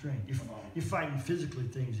your own strength. Come on. You're fighting physically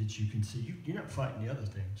things that you can see. You're not fighting the other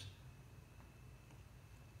things.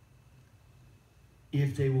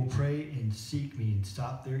 If they will pray and seek me and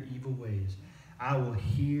stop their evil ways, I will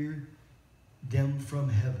hear them from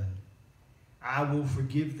heaven. I will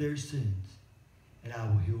forgive their sins, and I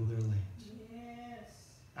will heal their lands. Yes.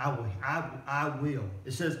 I will.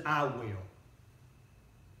 It says I will.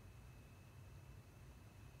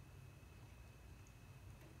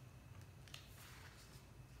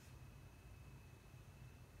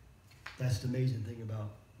 That's the amazing thing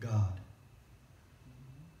about God.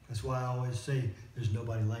 That's why I always say there's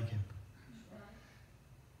nobody like him.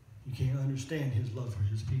 You can't understand his love for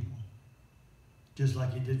his people. Just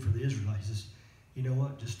like he did for the Israelites. He says, you know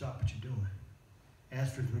what? Just stop what you're doing.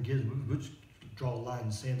 Ask for forgiveness. We'll just draw a line in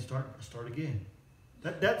the sand, start again.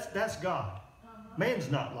 That's God.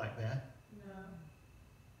 Man's not like that. No.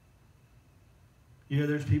 You know,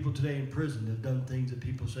 there's people today in prison that have done things that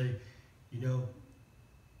people say, you know,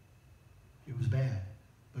 it was bad.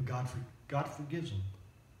 But God forgives them.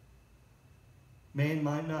 Man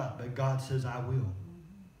might not, but God says, I will.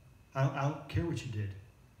 I don't care what you did.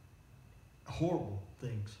 Horrible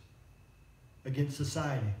things against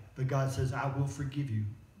society. But God says, I will forgive you.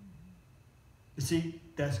 You see,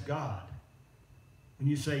 that's God. When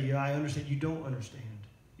you say, yeah, I understand, you don't understand.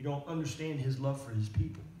 You don't understand his love for his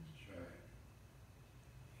people. That's right.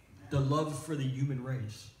 The love for the human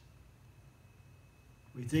race.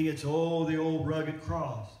 We think it's, oh, the old rugged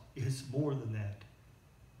cross. It's more than that.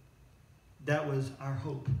 That was our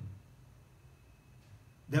hope.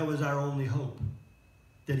 That was our only hope,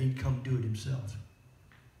 that he'd come do it himself.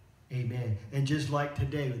 Amen. And just like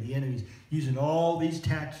today with the enemies using all these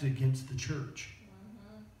tactics against the church,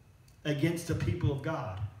 against the people of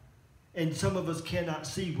God. And some of us cannot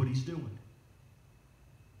see what he's doing.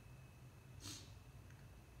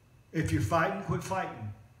 If you're fighting, quit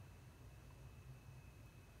fighting.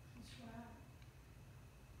 That's right.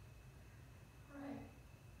 Right.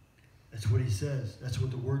 That's what he says. That's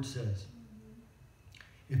what the word says.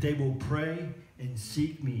 If they will pray and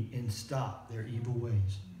seek me and stop their evil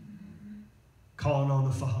ways. Calling on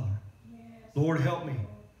the Father. Yes. Lord, help me.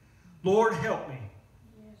 Lord, help me.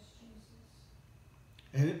 Yes,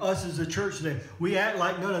 Jesus. And us as a church today, we act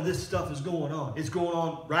like none of this stuff is going on. It's going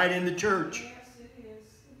on right in the church. Yes, it is.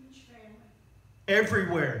 In each family.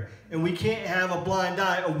 Everywhere. And we can't have a blind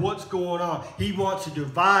eye of what's going on. He wants to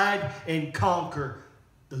divide and conquer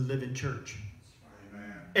the living church.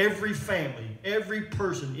 Amen. Every family, every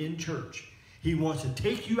person in church. He wants to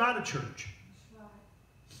take you out of church. That's right.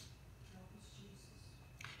 Help us,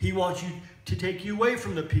 Jesus. He wants you to take you away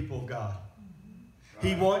from the people of God.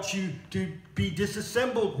 He wants you to be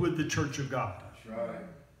disassembled with the church of God. That's right.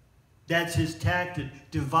 That's his tactic,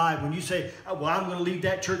 divide. When you say, oh, well, I'm going to leave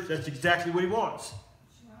that church, that's exactly what he wants.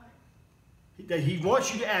 That's right. That he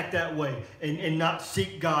wants you to act that way and not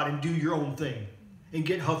seek God and do your own thing and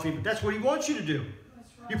get huffy. But that's what he wants you to do.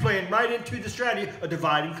 That's right. You're playing right into the strategy of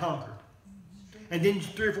divide and conquer. And then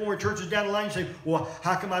 3 or 4 more churches down the line, you say, well,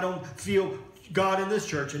 how come I don't feel God in this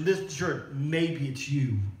church and this church? Maybe it's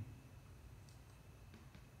you.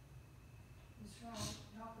 That's right.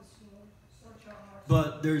 Help us, Lord. Search our hearts.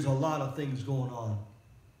 But there's a lot of things going on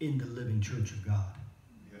in the living church of God.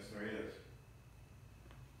 Yes, there is.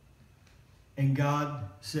 And God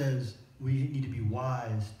says we need to be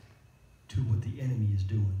wise to what the enemy is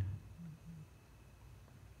doing.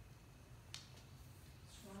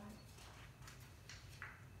 That's right.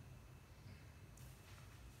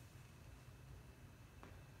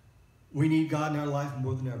 We need God in our life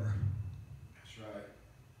more than ever. That's right.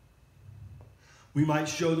 We might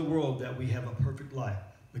show the world that we have a perfect life,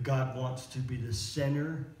 but God wants to be the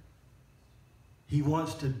center. He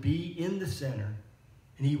wants to be in the center,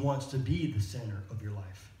 and he wants to be the center of your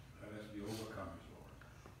life. Let us be overcomers,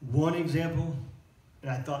 Lord. One example,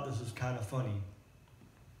 and I thought this was kind of funny,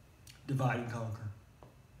 divide and conquer.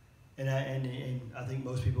 And I think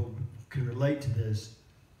most people can relate to this.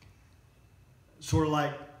 Sort of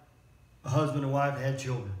like a husband and wife had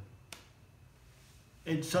children.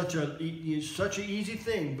 It's such an easy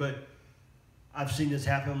thing, but I've seen this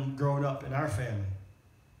happen growing up in our family.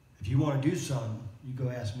 If you want to do something, you go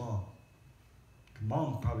ask mom. 'Cause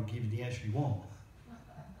mom will probably give you the answer you want.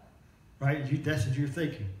 Right? That's what you're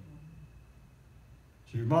thinking.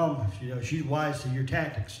 So your mom, she's wise to your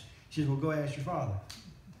tactics. She says, well, go ask your father.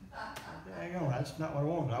 Hang on, that's not what I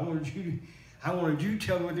wanted. I wanted you to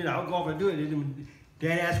tell me what to do. I'll go off and do it. And when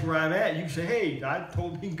Dad asks where I'm at, you can say, hey, I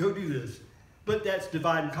told me to go do this. But that's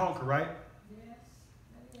divide and conquer, right? Yes.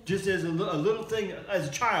 That is. Just as a little thing, as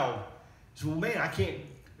a child. So, well, man, I can't,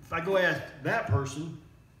 if I go ask that person,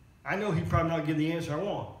 I know he'd probably not give the answer I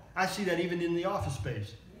want. I see that even in the office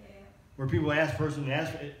space. Yeah. Where people ask person and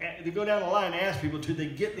ask, they go down the line and ask people till they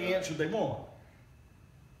get the answer they want.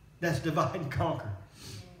 That's divide and conquer.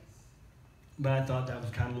 Yes. But I thought that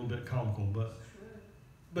was kind of a little bit comical. True.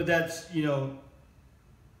 But that's,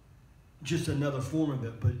 just another form of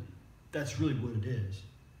it. But that's really what it is.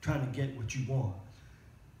 Trying to get what you want.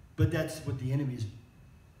 But that's what the enemy is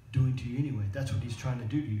doing to you anyway. That's what he's trying to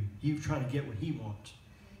do to you. He's trying to get what he wants.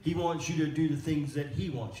 He wants you to do the things that he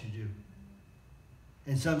wants you to do.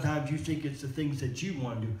 And sometimes you think it's the things that you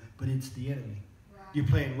want to do, but it's the enemy. Right. You're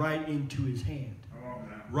playing right into his hand. Come on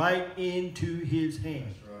now. Right into his hand.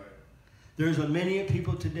 That's right. There's a many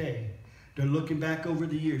people today that are looking back over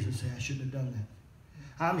the years and say, I shouldn't have done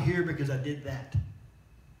that. I'm here because I did that.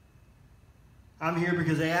 I'm here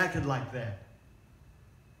because they acted like that.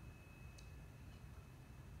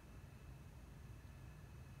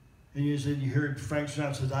 And you heard Frank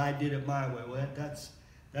Sinatra says, I did it my way. Well,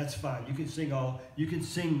 that's fine. You can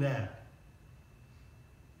sing that.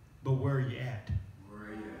 But where are you at? Where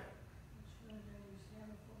are you at? It's really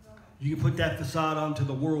stand before God. You can put that facade onto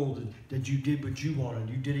the world that you did what you wanted.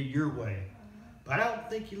 You did it your way. But I don't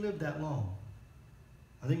think you lived that long.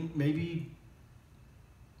 I think maybe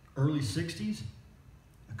early 60s.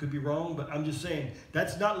 I could be wrong, but I'm just saying,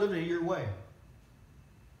 that's not living it your way.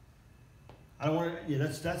 I don't want to,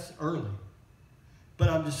 that's early. But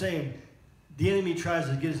I'm just saying, the enemy tries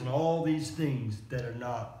to get us in all these things that are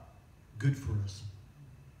not good for us.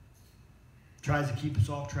 Tries to keep us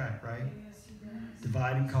off track, right? Yes, he does.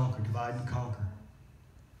 Divide and conquer, divide and conquer.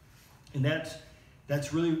 And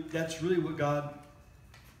that's really what God,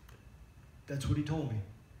 that's what he told me.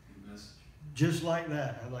 Good message. Just like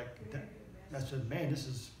that. I'm like, Very that, good I message. said, man, this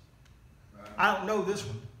is, Right. I don't know this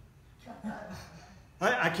one.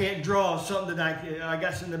 I can't draw something that I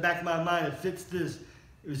got something in the back of my mind that fits this.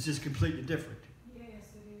 It was just completely different. Yes,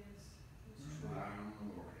 it is. It's true. Rely on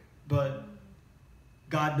the Lord. But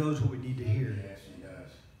God knows what we need to hear. Yes, he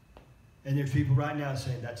does. And there's people right now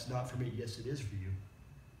saying, that's not for me. Yes, it is for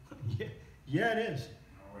you. yeah, it is.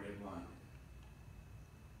 Already blinded.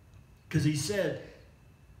 Because he said,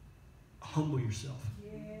 humble yourself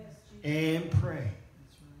Yes, Jesus. and pray.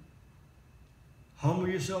 That's right. Humble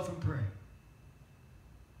yourself and pray.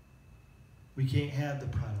 We can't have the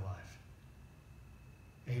pride of life.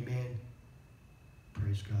 Amen.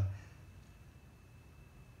 Praise God.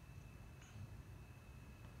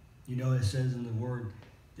 You know, it says in the Word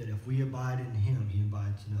that if we abide in him, he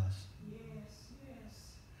abides in us. Yes, yes.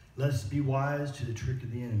 Let's be wise to the trick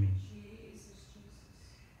of the enemy. Jesus, Jesus.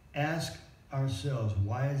 Ask ourselves,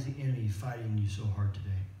 why is the enemy fighting you so hard today?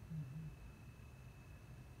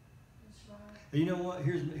 That's right. And you know what?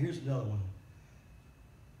 Here's another one.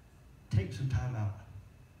 Take some time out.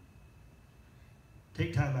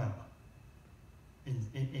 Take time out.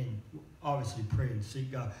 And obviously pray and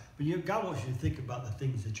seek God. But God wants you to think about the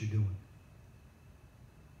things that you're doing.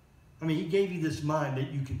 I mean, he gave you this mind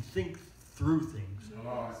that you can think through things. Come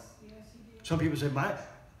on. Yes, yes, he did. Some people say,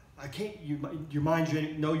 I can't, your mind's your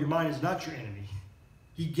enemy. No, your mind is not your enemy.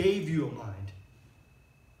 He gave you a mind.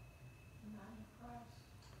 The mind of Christ.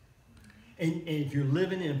 And if you're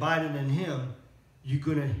living and abiding in him, you're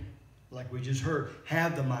going to, like we just heard,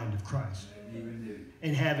 have the mind of Christ. Maybe even do.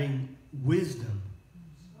 And having wisdom.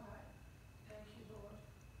 That's right. Thank you, Lord.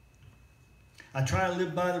 I try to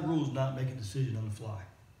live by the rules, not make a decision on the fly.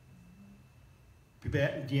 People,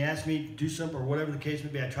 do you ask me to do something or whatever the case may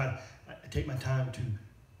be, I take my time to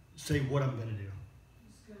say what I'm going to do.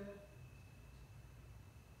 It's good.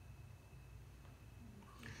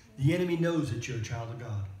 The enemy knows that you're a child of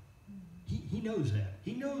God. He knows that.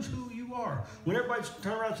 He knows who you are. When everybody's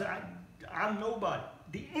turn around and say, I'm nobody,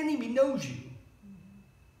 the enemy knows you.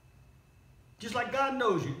 Just like God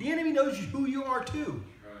knows you. The enemy knows who you are too.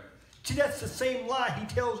 Right. See, that's the same lie he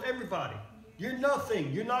tells everybody. You're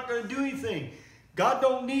nothing. You're not going to do anything. God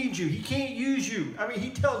don't need you. He can't use you. I mean,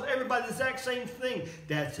 he tells everybody the exact same thing.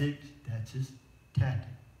 That's it. That's his tactic.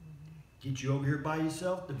 Get you over here by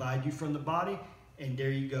yourself, divide you from the body, and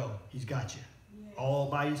there you go. He's got you. Yes. All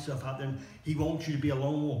by yourself out there. He wants you to be a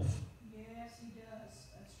lone wolf. Yes, he does.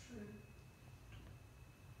 That's true.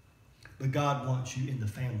 But God wants you in the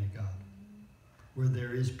family, God, where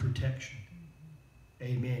there is protection.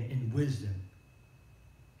 Amen. In wisdom,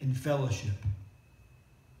 in fellowship,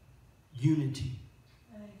 unity.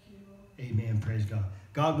 Thank you, Lord. Amen. Praise God.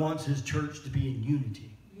 God wants his church to be in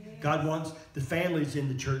unity. Yes. God wants the families in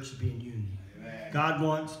the church to be in unity. Amen. God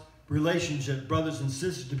wants relationships, brothers and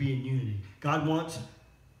sisters, to be in unity. God wants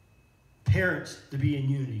parents to be in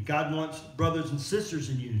unity. God wants brothers and sisters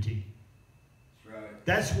in unity.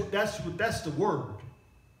 That's right. That's the word.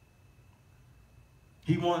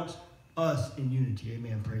 He wants us in unity.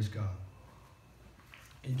 Amen. Praise God.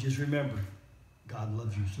 And just remember, God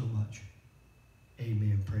loves you so much.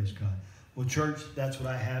 Amen. Praise God. Well, church, that's what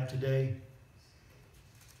I have today.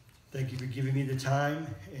 Thank you for giving me the time,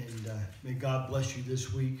 and may God bless you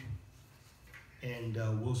this week. And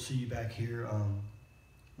we'll see you back here on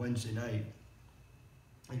Wednesday night.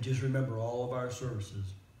 And just remember, all of our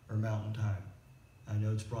services are Mountain Time. I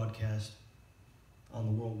know it's broadcast on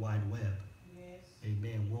the World Wide Web. Yes.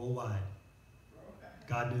 Amen. Worldwide. Okay.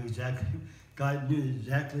 God knew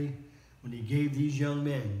exactly when He gave these young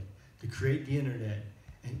men to create the internet.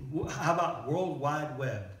 And how about World Wide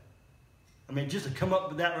Web? I mean, just to come up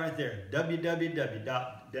with that right there.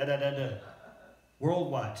 www.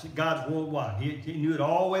 Worldwide. So God's worldwide. He knew it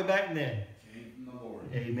all the way back then. Came from the Lord.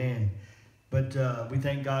 Amen. But we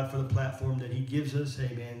thank God for the platform that He gives us.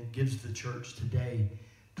 Amen. Gives the church today.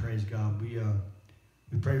 Praise God. We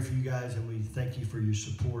pray for you guys, and we thank you for your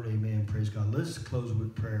support. Amen. Praise God. Let's close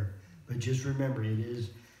with prayer. But just remember, it is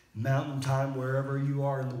Mountain Time wherever you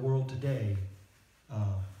are in the world today.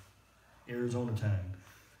 Arizona time.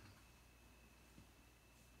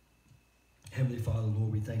 Heavenly Father,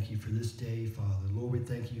 Lord, we thank you for this day, Father. Lord, we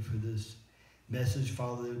thank you for this message,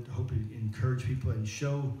 Father. I hope it encourage people and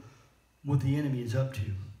show what the enemy is up to.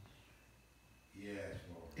 Yes,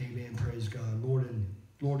 Lord. Amen. Praise God. Lord, and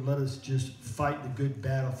Lord, let us just fight the good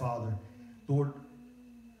battle, Father. Lord,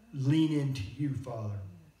 lean into you, Father.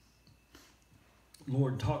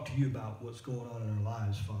 Lord, talk to you about what's going on in our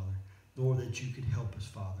lives, Father. Lord, that you could help us,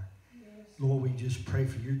 Father. Yes. Lord, we just pray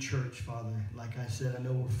for your church, Father. Like I said, I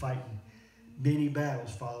know we're fighting many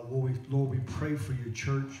battles, Father. Lord, we pray for your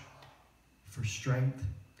church for strength.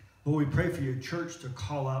 Lord, we pray for your church to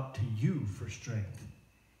call out to you for strength.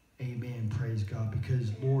 Amen. Praise God.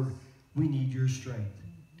 Because, Lord, we need your strength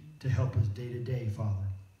to help us day to day, Father.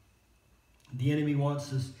 The enemy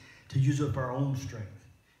wants us to use up our own strength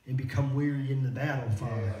and become weary in the battle,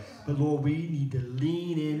 Father. Yes. But, Lord, we need to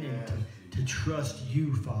lean in and to trust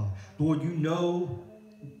you, Father. Lord, you know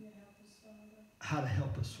how to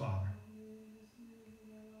help us, Father.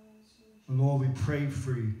 Lord, we pray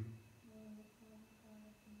for you.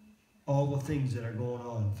 All the things that are going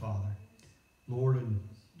on, Father. Lord, and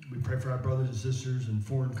we pray for our brothers and sisters in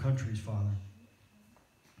foreign countries, Father,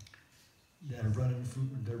 that are running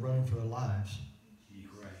for their lives.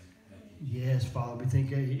 Yes, Father, we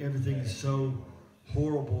think everything is so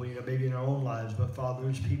horrible, maybe in our own lives, but Father,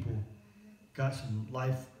 there's people got some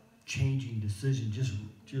life-changing decisions.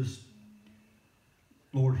 Just,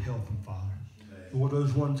 Lord, help them, Father. Lord,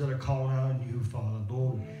 those ones that are calling out on you, Father,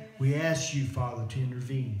 Lord, we ask you, Father, to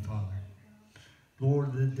intervene, Father.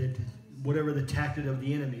 Lord, that whatever the tactic of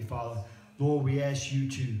the enemy, Father, Lord, we ask you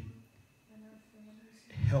to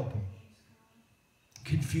help them.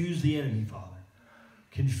 Confuse the enemy, Father.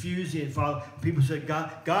 Confuse the enemy, Father. People say,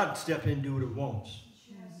 God step in and do what it wants.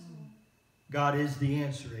 God is the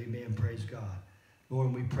answer. Amen. Praise God. Lord,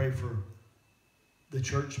 and we pray for the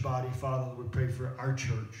church body, Father. We pray for our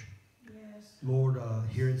church. Lord,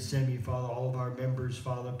 here at Semi, Father, all of our members,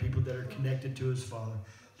 Father, people that are connected to us, Father.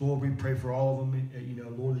 Lord, we pray for all of them,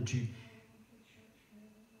 Lord,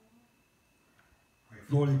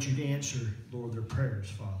 that you'd answer, Lord, their prayers,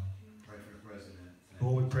 Father. Pray for the president.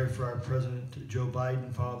 Lord, we pray for our President, Joe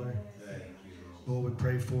Biden, Father. Thank you, Lord. Lord, we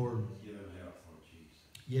pray for, Give him help, Lord Jesus.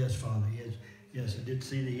 yes, Father, yes, I did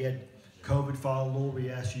see that he had COVID, Father. Lord, we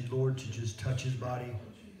ask you, Lord, to just touch his body.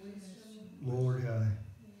 Lord,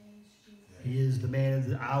 he is the man of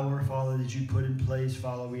the hour, Father, that you put in place.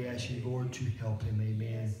 Father, we ask you, Lord, to help him.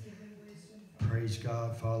 Amen. Praise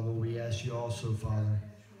God, Father. Lord, we ask you also, Father,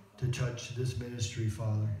 to touch this ministry,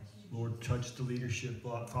 Father. Lord, touch the leadership,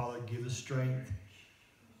 Father. Give us strength.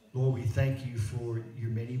 Lord, we thank you for your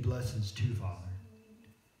many blessings too, Father.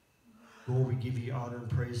 Lord, we give you honor and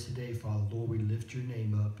praise today, Father. Lord, we lift your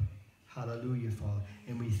name up. Hallelujah, Father.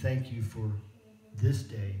 And we thank you for this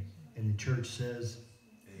day. And the church says,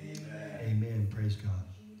 Amen. amen. Praise God.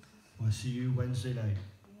 We'll see you Wednesday night.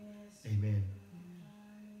 Amen.